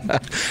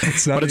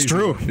 But it's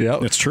true.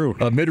 Yep. It's true.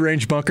 A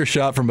mid-range bunker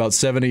shot from about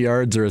 70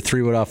 yards or a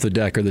 3-wood off the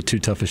deck are the two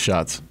toughest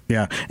shots.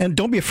 Yeah, and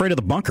don't be afraid of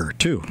the bunker,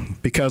 too,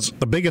 because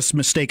the biggest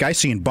mistake I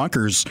see in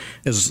bunkers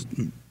is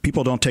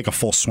people don't take a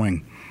full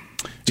swing.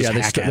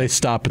 They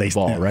stop at the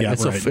ball, right?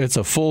 It's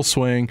a full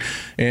swing,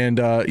 and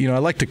I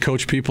like to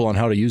coach people on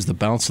how to use the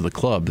bounce of the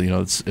club.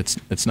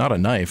 It's not a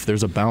knife.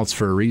 There's a bounce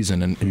for a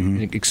reason,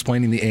 and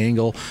explaining the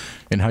angle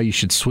and how you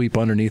should sweep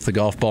underneath the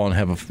golf ball and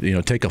have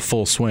take a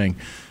full swing.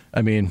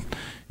 I mean,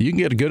 you can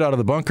get good out of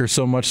the bunker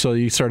so much so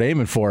you start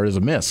aiming for it as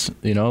a miss.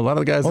 A lot of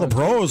the guys. Well, the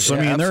pros,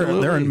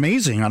 they're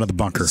amazing out of the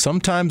bunker.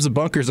 Sometimes the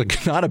bunker's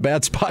not a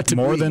bad spot to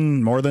be.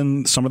 More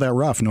than some of that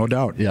rough, no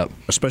doubt. Yep.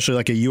 Especially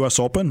like a U.S.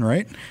 Open,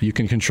 right? You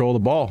can control the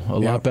ball a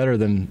lot better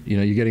than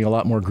you're getting a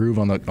lot more groove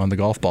on the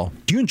golf ball.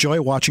 Do you enjoy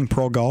watching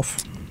pro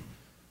golf?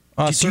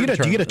 Do you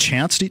get a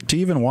chance to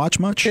even watch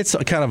much? It's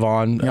kind of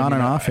on and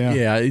off.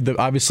 Yeah.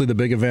 Obviously, the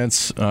big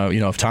events.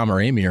 If Tom or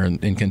Amy are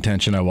in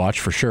contention, I watch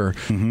for sure.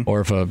 Mm-hmm.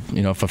 Or if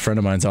a friend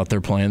of mine's out there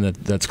playing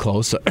that's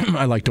close,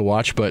 I like to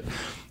watch. But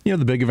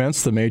the big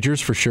events, the majors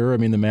for sure. I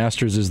mean, the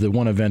Masters is the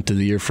one event of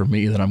the year for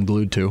me that I'm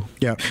glued to.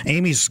 Yeah,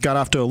 Amy's got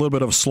off to a little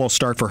bit of a slow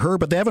start for her,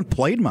 but they haven't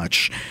played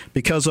much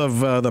because of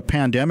the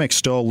pandemic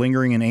still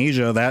lingering in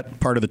Asia. That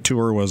part of the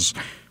tour was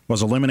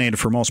eliminated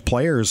for most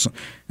players,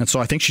 and so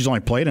I think she's only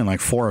played in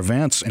like 4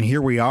 events, and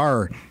here we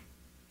are,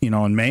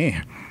 in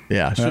May.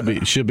 Yeah,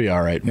 should be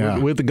all right. Yeah.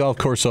 With the Golf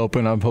Course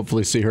Open, I'll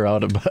hopefully see her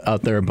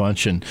out there a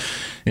bunch and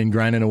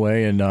grinding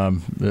away, and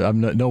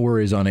I'm no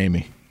worries on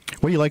Amy.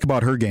 What do you like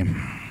about her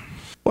game?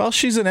 Well,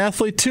 she's an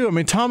athlete too. I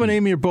mean, Tom and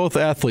Amy are both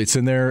athletes,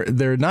 and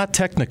they're not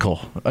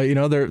technical. They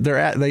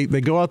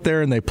go out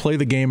there and they play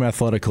the game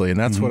athletically, and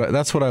that's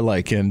what I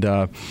like. And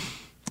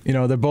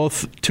they're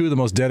both two of the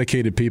most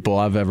dedicated people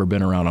I've ever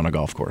been around on a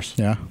golf course.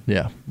 Yeah.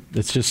 Yeah.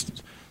 It's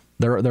just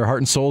their heart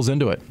and soul's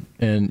into it,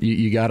 and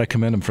you got to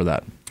commend them for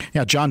that.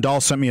 Yeah, John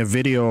Dahl sent me a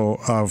video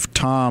of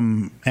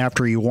Tom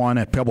after he won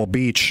at Pebble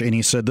Beach, and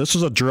he said this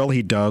is a drill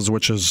he does,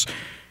 which is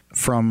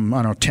from,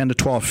 10 to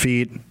 12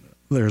 feet.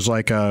 There's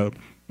like a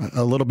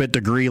little bit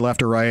degree left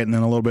to right, and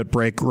then a little bit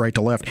break right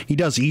to left. He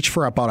does each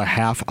for about a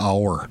half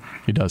hour.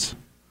 He does.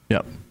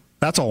 Yep.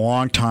 That's a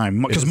long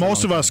time because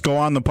most of us go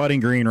on the putting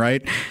green,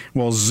 right?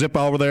 We'll zip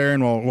over there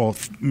and we'll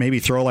maybe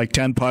throw like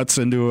 10 putts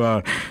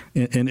into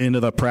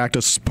the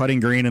practice putting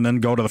green and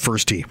then go to the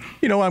first tee.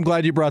 I'm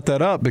glad you brought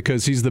that up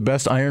because he's the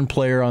best iron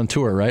player on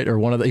tour, right? Or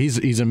he's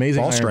an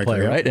amazing ball iron striker,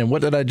 player, yeah. right? And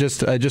what did I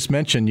just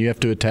mention? You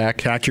have to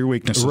attack your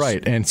weaknesses,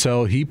 right? And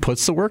so he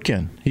puts the work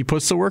in.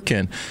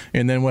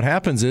 And then what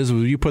happens is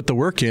when you put the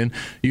work in,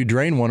 you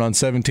drain one on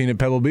 17 at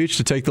Pebble Beach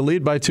to take the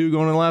lead by 2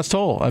 going to the last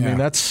hole. I mean,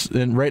 that's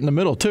right in the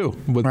middle too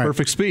with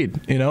perfect speed,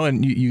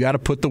 and you got to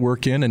put the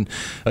work in and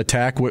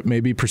attack what may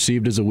be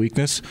perceived as a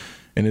weakness,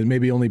 and it may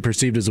be only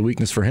perceived as a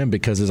weakness for him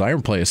because his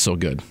iron play is so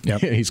good.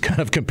 Yep. He's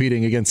kind of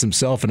competing against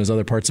himself and his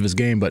other parts of his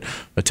game, but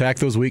attack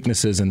those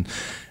weaknesses. And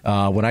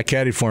when I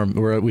caddied for him,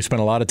 we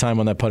spent a lot of time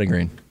on that putting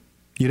green.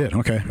 You did?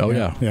 Okay. Oh,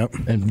 yeah. Yep.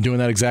 And doing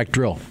that exact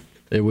drill.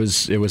 It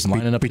was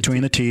lining up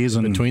between the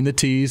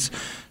tees,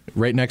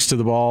 right next to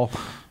the ball,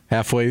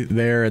 halfway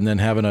there, and then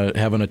having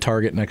a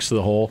target next to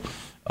the hole.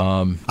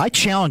 I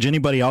challenge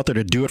anybody out there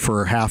to do it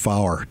for a half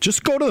hour.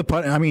 Just go to the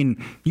putt. I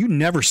mean, you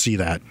never see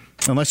that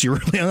unless you're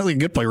really a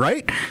good player,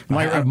 right?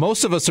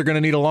 Most of us are going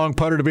to need a long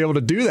putter to be able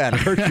to do that.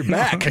 It hurts your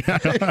back,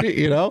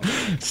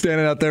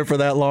 standing out there for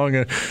that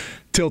long.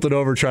 tilted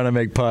over trying to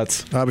make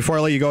putts. Before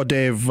I let you go,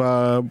 Dave,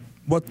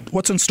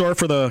 what's in store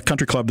for the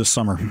country club this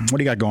summer? What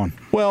do you got going?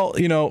 Well,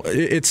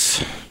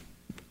 it's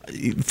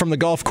from the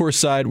golf course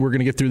side, we're going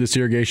to get through this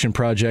irrigation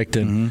project,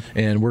 and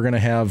we're going to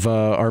have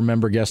our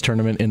member guest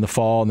tournament in the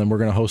fall, and then we're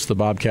going to host the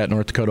Bobcat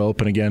North Dakota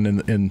Open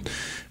again in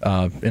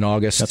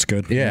August. That's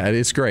good. Yeah,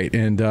 it's great,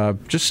 and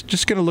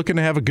just going to looking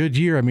to have a good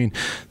year. I mean,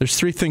 there's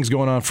three things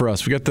going on for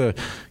us. We got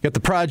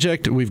the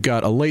project, we've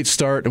got a late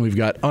start, and we've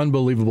got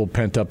unbelievable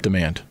pent up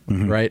demand,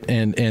 right?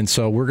 And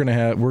so we're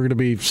going to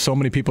be so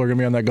many people are going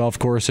to be on that golf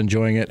course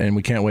enjoying it, and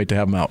we can't wait to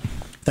have them out.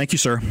 Thank you,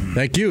 sir.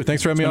 Thank you.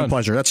 Thanks for having me on. It's been a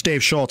pleasure. That's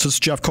Dave Schultz. This is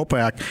Jeff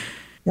Kolpack.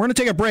 We're going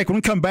to take a break. When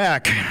we come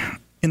back,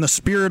 in the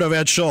spirit of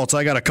Ed Schultz,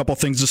 I got a couple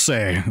things to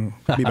say.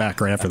 I'll be back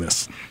right after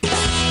this.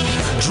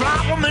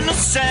 Drop them in the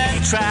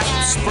sand trap,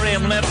 spray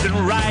them left and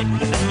right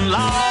and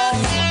long.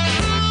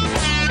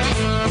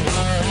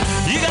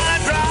 You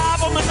gotta drop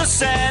them in the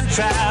sand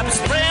trap,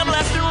 spray them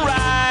left and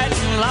right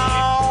and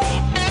long.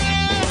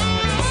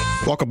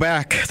 Welcome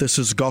back. This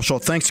is Golf Show.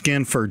 Thanks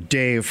again for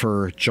Dave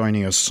for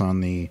joining us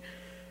on the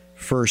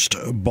first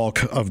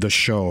bulk of the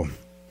show.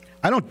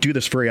 I don't do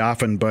this very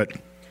often, but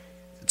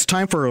it's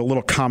time for a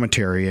little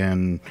commentary,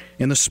 and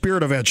in the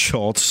spirit of Ed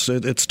Schultz,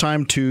 it's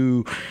time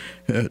to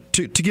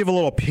give a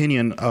little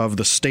opinion of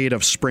the state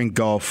of spring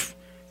golf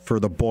for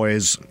the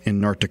boys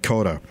in North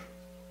Dakota.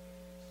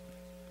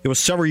 It was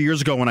several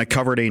years ago when I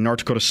covered a North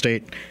Dakota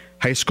State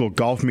high school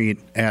golf meet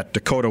at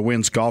Dakota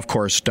Winds Golf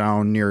Course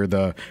down near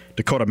the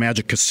Dakota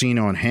Magic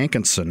Casino in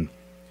Hankinson.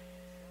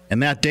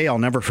 And that day, I'll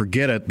never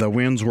forget it, the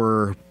winds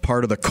were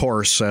part of the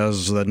course,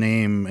 as the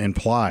name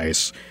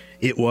implies.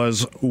 It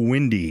was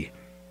windy.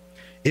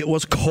 It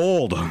was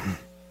cold.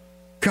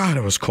 God,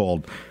 it was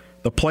cold.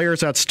 The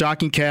players had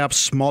stocking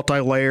caps,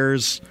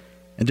 multi-layers,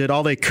 and did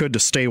all they could to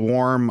stay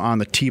warm on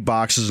the tee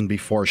boxes and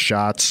before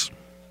shots.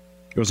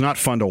 It was not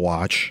fun to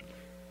watch.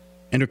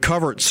 And to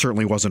cover it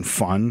certainly wasn't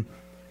fun.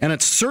 And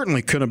it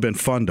certainly couldn't have been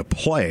fun to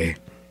play.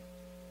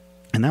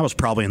 And that was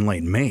probably in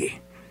late May.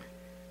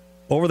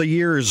 Over the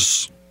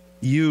years,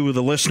 you,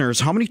 the listeners,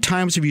 how many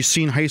times have you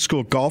seen high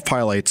school golf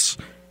highlights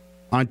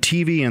on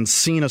TV and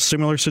seen a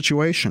similar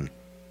situation?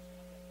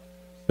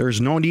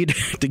 There's no need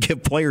to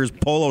give players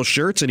polo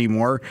shirts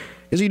anymore,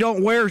 because you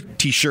don't wear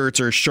T-shirts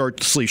or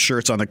short sleeve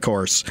shirts on the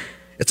course.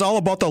 It's all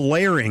about the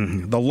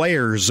layering, the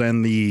layers,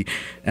 and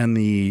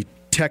the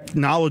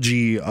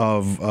technology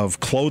of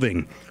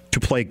clothing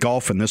to play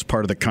golf in this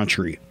part of the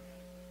country.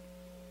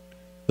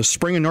 The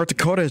spring in North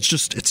Dakota, it's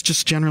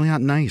just generally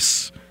not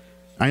nice.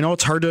 I know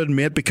it's hard to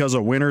admit because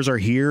the winters are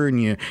here,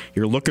 and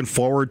you're looking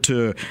forward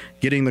to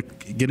getting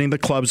the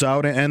clubs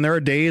out. And there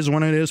are days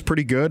when it is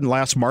pretty good. And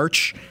last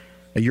March,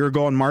 a year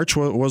ago in March,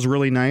 was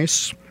really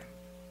nice.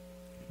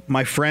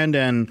 My friend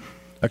and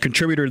a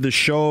contributor to this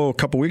show a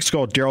couple weeks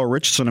ago, Daryl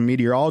Richardson, a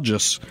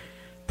meteorologist,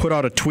 put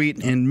out a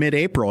tweet in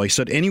mid-April. He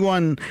said,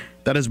 anyone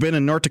that has been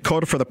in North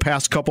Dakota for the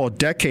past couple of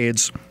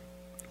decades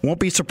won't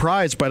be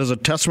surprised, but as a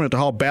testament to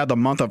how bad the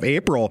month of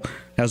April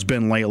has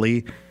been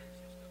lately,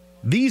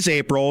 these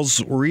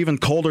Aprils were even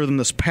colder than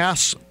this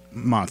past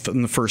month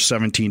in the first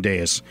 17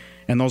 days.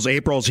 And those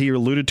Aprils he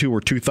alluded to were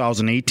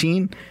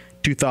 2018,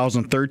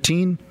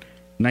 2013,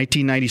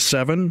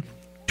 1997,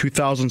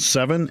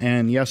 2007,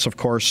 and yes, of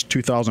course,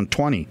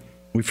 2020.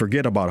 We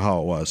forget about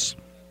how it was.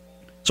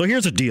 So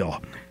here's the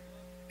deal.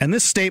 And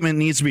this statement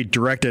needs to be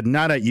directed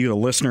not at you, the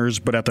listeners,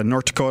 but at the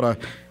North Dakota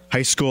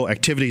High School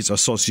Activities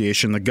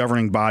Association, the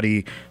governing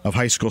body of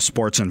high school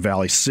sports in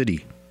Valley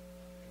City.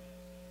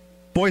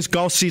 Boys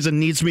golf season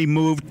needs to be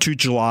moved to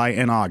July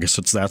and August.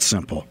 It's that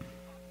simple.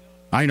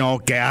 I know,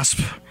 gasp,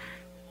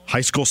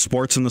 high school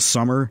sports in the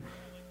summer,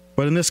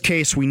 but in this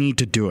case, we need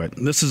to do it.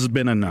 This has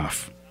been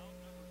enough.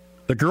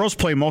 The girls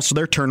play most of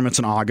their tournaments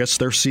in August,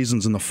 their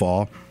seasons in the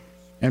fall,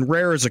 and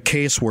rare is a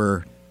case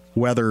where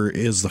weather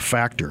is the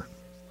factor.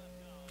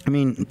 I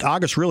mean,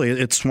 August really,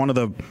 it's one of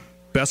the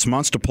best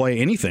months to play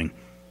anything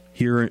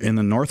here in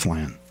the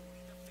Northland.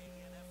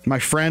 My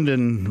friend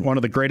and one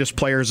of the greatest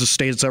players the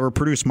state has ever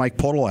produced, Mike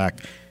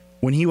Podolak,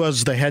 when he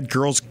was the head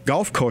girls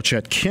golf coach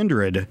at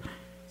Kindred,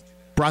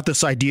 brought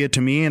this idea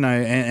to me, and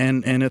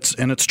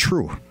it's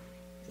true.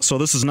 So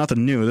this is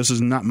nothing new. This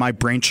is not my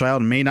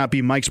brainchild. It may not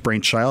be Mike's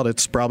brainchild.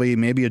 It's probably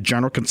maybe a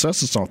general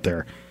consensus out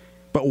there.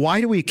 But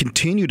why do we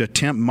continue to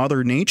tempt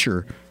Mother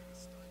Nature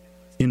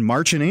in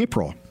March and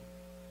April?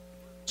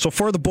 So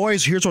for the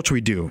boys, here's what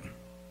we do.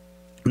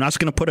 I'm not just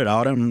going to put it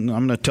out. I'm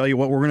going to tell you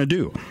what we're going to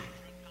do.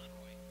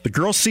 The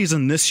girls'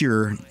 season this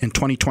year in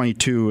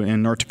 2022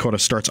 in North Dakota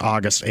starts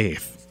August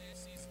 8th.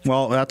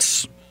 Well,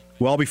 that's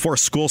well before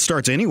school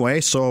starts anyway,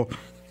 so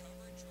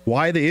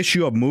why the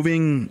issue of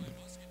moving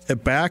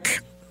it back,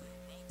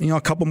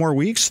 a couple more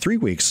weeks, 3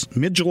 weeks,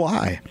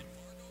 mid-July?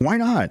 Why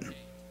not?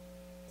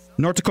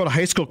 North Dakota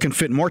High School can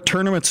fit more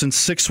tournaments in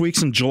 6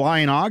 weeks in July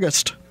and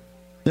August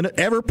than it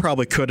ever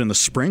probably could in the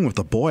spring with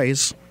the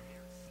boys.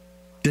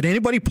 Did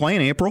anybody play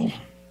in April?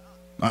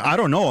 I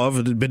don't know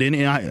of, but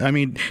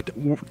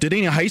did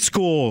any high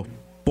school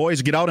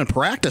boys get out and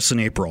practice in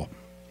April?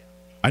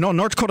 I know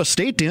North Dakota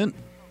State didn't.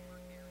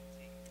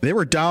 They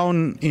were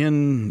down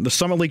in the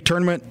Summit League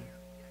tournament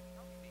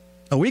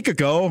a week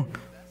ago,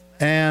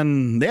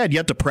 and they had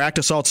yet to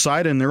practice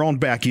outside in their own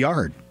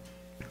backyard.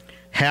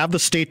 Have the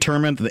state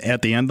tournament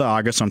at the end of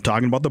August. I'm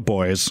talking about the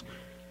boys.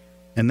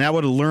 And that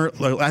would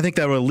I think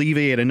that would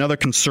alleviate another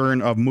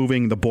concern of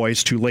moving the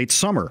boys to late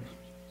summer.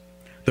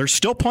 There's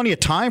still plenty of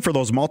time for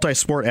those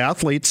multi-sport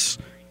athletes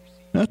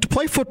to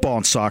play football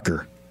and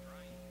soccer.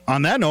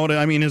 On that note,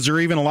 I mean, is there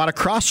even a lot of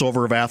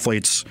crossover of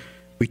athletes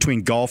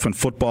between golf and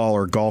football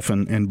or golf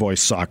and boys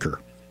soccer?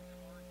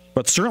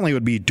 But certainly it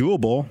would be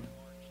doable.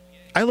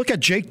 I look at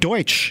Jake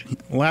Deutsch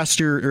this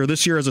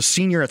year as a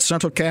senior at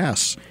Central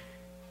Cass.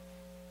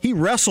 He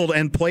wrestled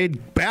and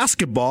played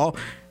basketball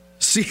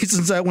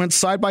seasons that went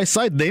side by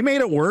side. They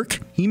made it work.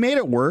 He made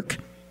it work.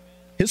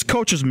 His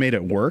coaches made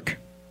it work.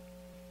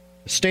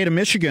 The state of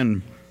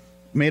Michigan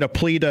made a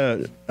plea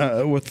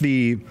with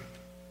the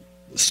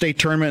state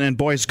tournament and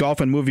boys golf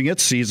and moving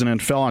its season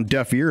and fell on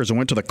deaf ears and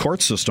went to the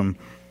court system.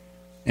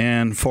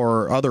 And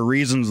for other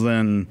reasons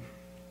than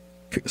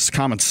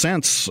common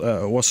sense,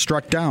 was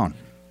struck down.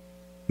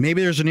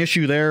 Maybe there's an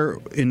issue there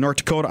in North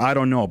Dakota. I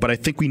don't know, but I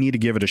think we need to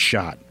give it a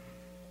shot.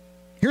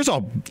 Here's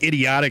how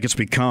idiotic it's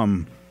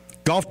become.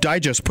 Golf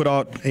Digest put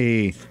out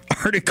an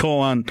article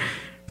on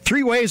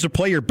 3 ways to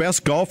play your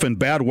best golf in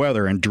bad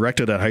weather and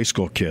directed at high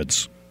school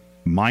kids.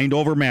 Mind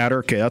over matter.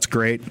 Okay, that's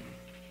great.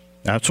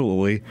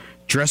 Absolutely.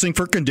 Dressing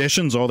for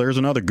conditions. Oh, there's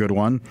another good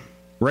one.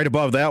 Right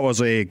above that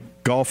was a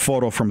golf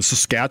photo from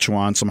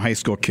Saskatchewan, some high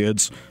school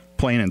kids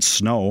playing in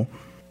snow.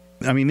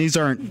 I mean, these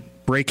aren't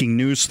breaking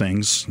news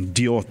things.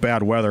 Deal with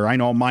bad weather. I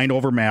know, mind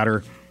over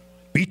matter.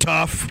 Be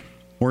tough.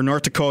 We're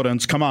North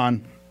Dakotans. Come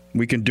on.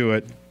 We can do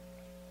it.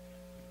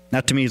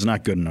 That, to me, is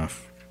not good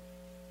enough.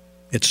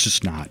 It's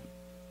just not.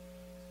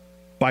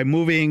 By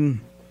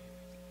moving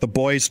the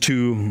boys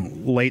to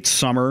late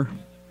summer,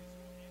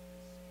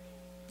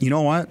 you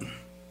know what?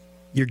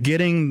 You're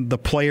getting the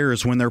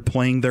players when they're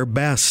playing their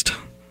best.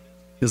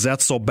 Is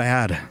that so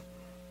bad?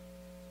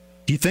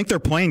 Do you think they're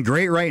playing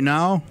great right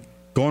now?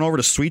 Going over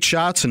to sweet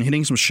shots and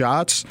hitting some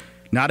shots,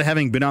 not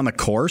having been on the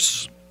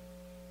course?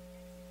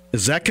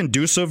 Is that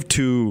conducive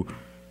to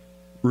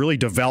really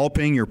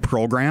developing your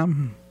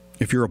program?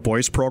 If you're a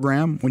boys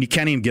program, when you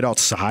can't even get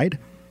outside?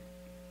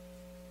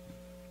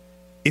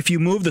 If you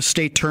move the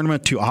state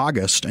tournament to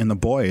August and the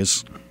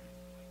boys,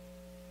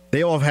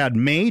 they will have had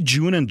May,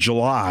 June, and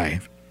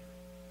July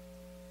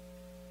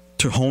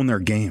to hone their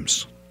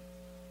games.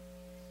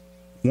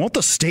 Won't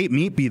the state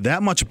meet be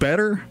that much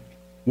better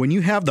when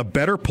you have the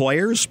better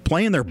players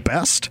playing their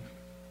best?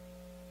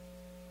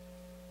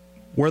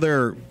 Where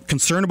they're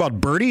concerned about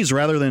birdies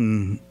rather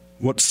than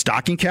what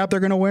stocking cap they're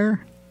going to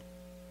wear?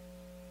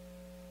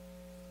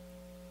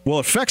 Will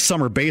it affect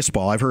summer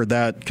baseball? I've heard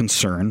that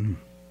concern.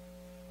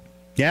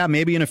 Yeah,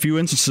 maybe in a few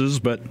instances,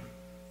 but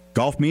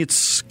golf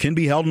meets can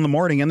be held in the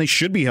morning, and they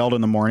should be held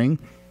in the morning.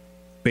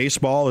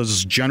 Baseball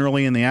is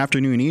generally in the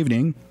afternoon,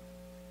 evening.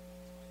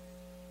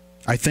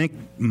 I think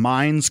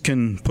minds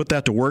can put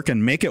that to work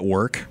and make it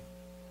work.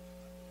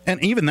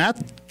 And even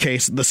that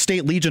case, the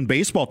State Legion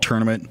baseball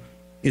tournament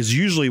is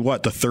usually,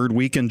 the third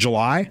week in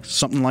July?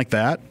 Something like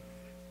that.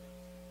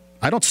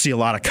 I don't see a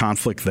lot of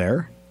conflict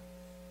there.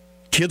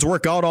 Kids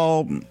work out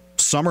all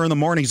summer in the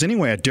mornings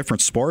anyway at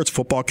different sports,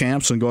 football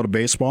camps, and go to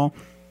baseball.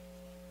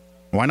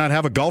 Why not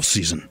have a golf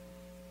season?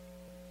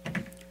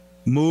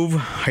 Move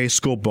high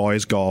school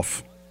boys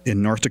golf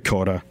in North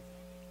Dakota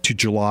to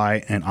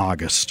July and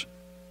August.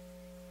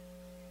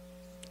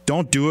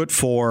 Don't do it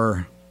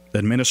for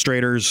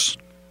administrators.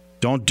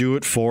 Don't do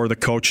it for the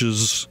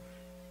coaches.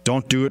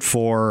 Don't do it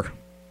for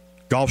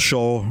golf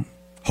show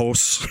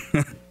hosts.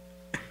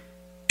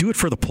 Do it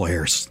for the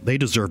players. They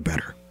deserve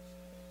better.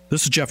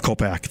 This is Jeff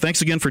Kolpack.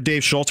 Thanks again for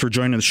Dave Schultz for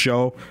joining the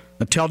show.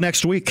 Until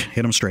next week,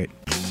 hit 'em straight.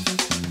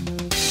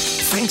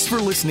 Thanks for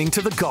listening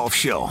to The Golf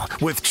Show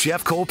with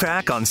Jeff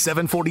Kolpack on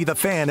 740 The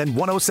Fan and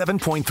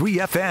 107.3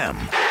 FM.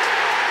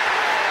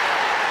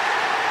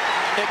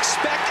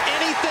 Expect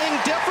anything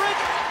different?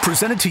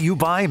 Presented to you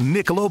by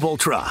Michelob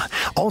Ultra.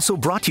 Also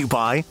brought to you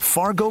by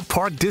Fargo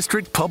Park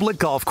District Public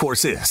Golf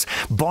Courses,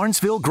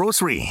 Barnesville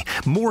Grocery,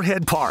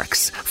 Moorhead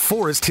Parks,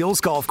 Forest Hills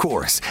Golf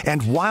Course,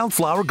 and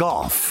Wildflower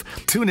Golf.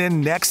 Tune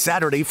in next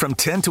Saturday from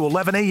 10 to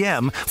 11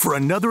 a.m. for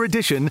another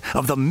edition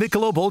of the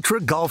Michelob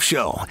Ultra Golf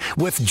Show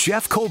with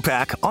Jeff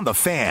Kolpack on The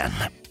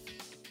Fan.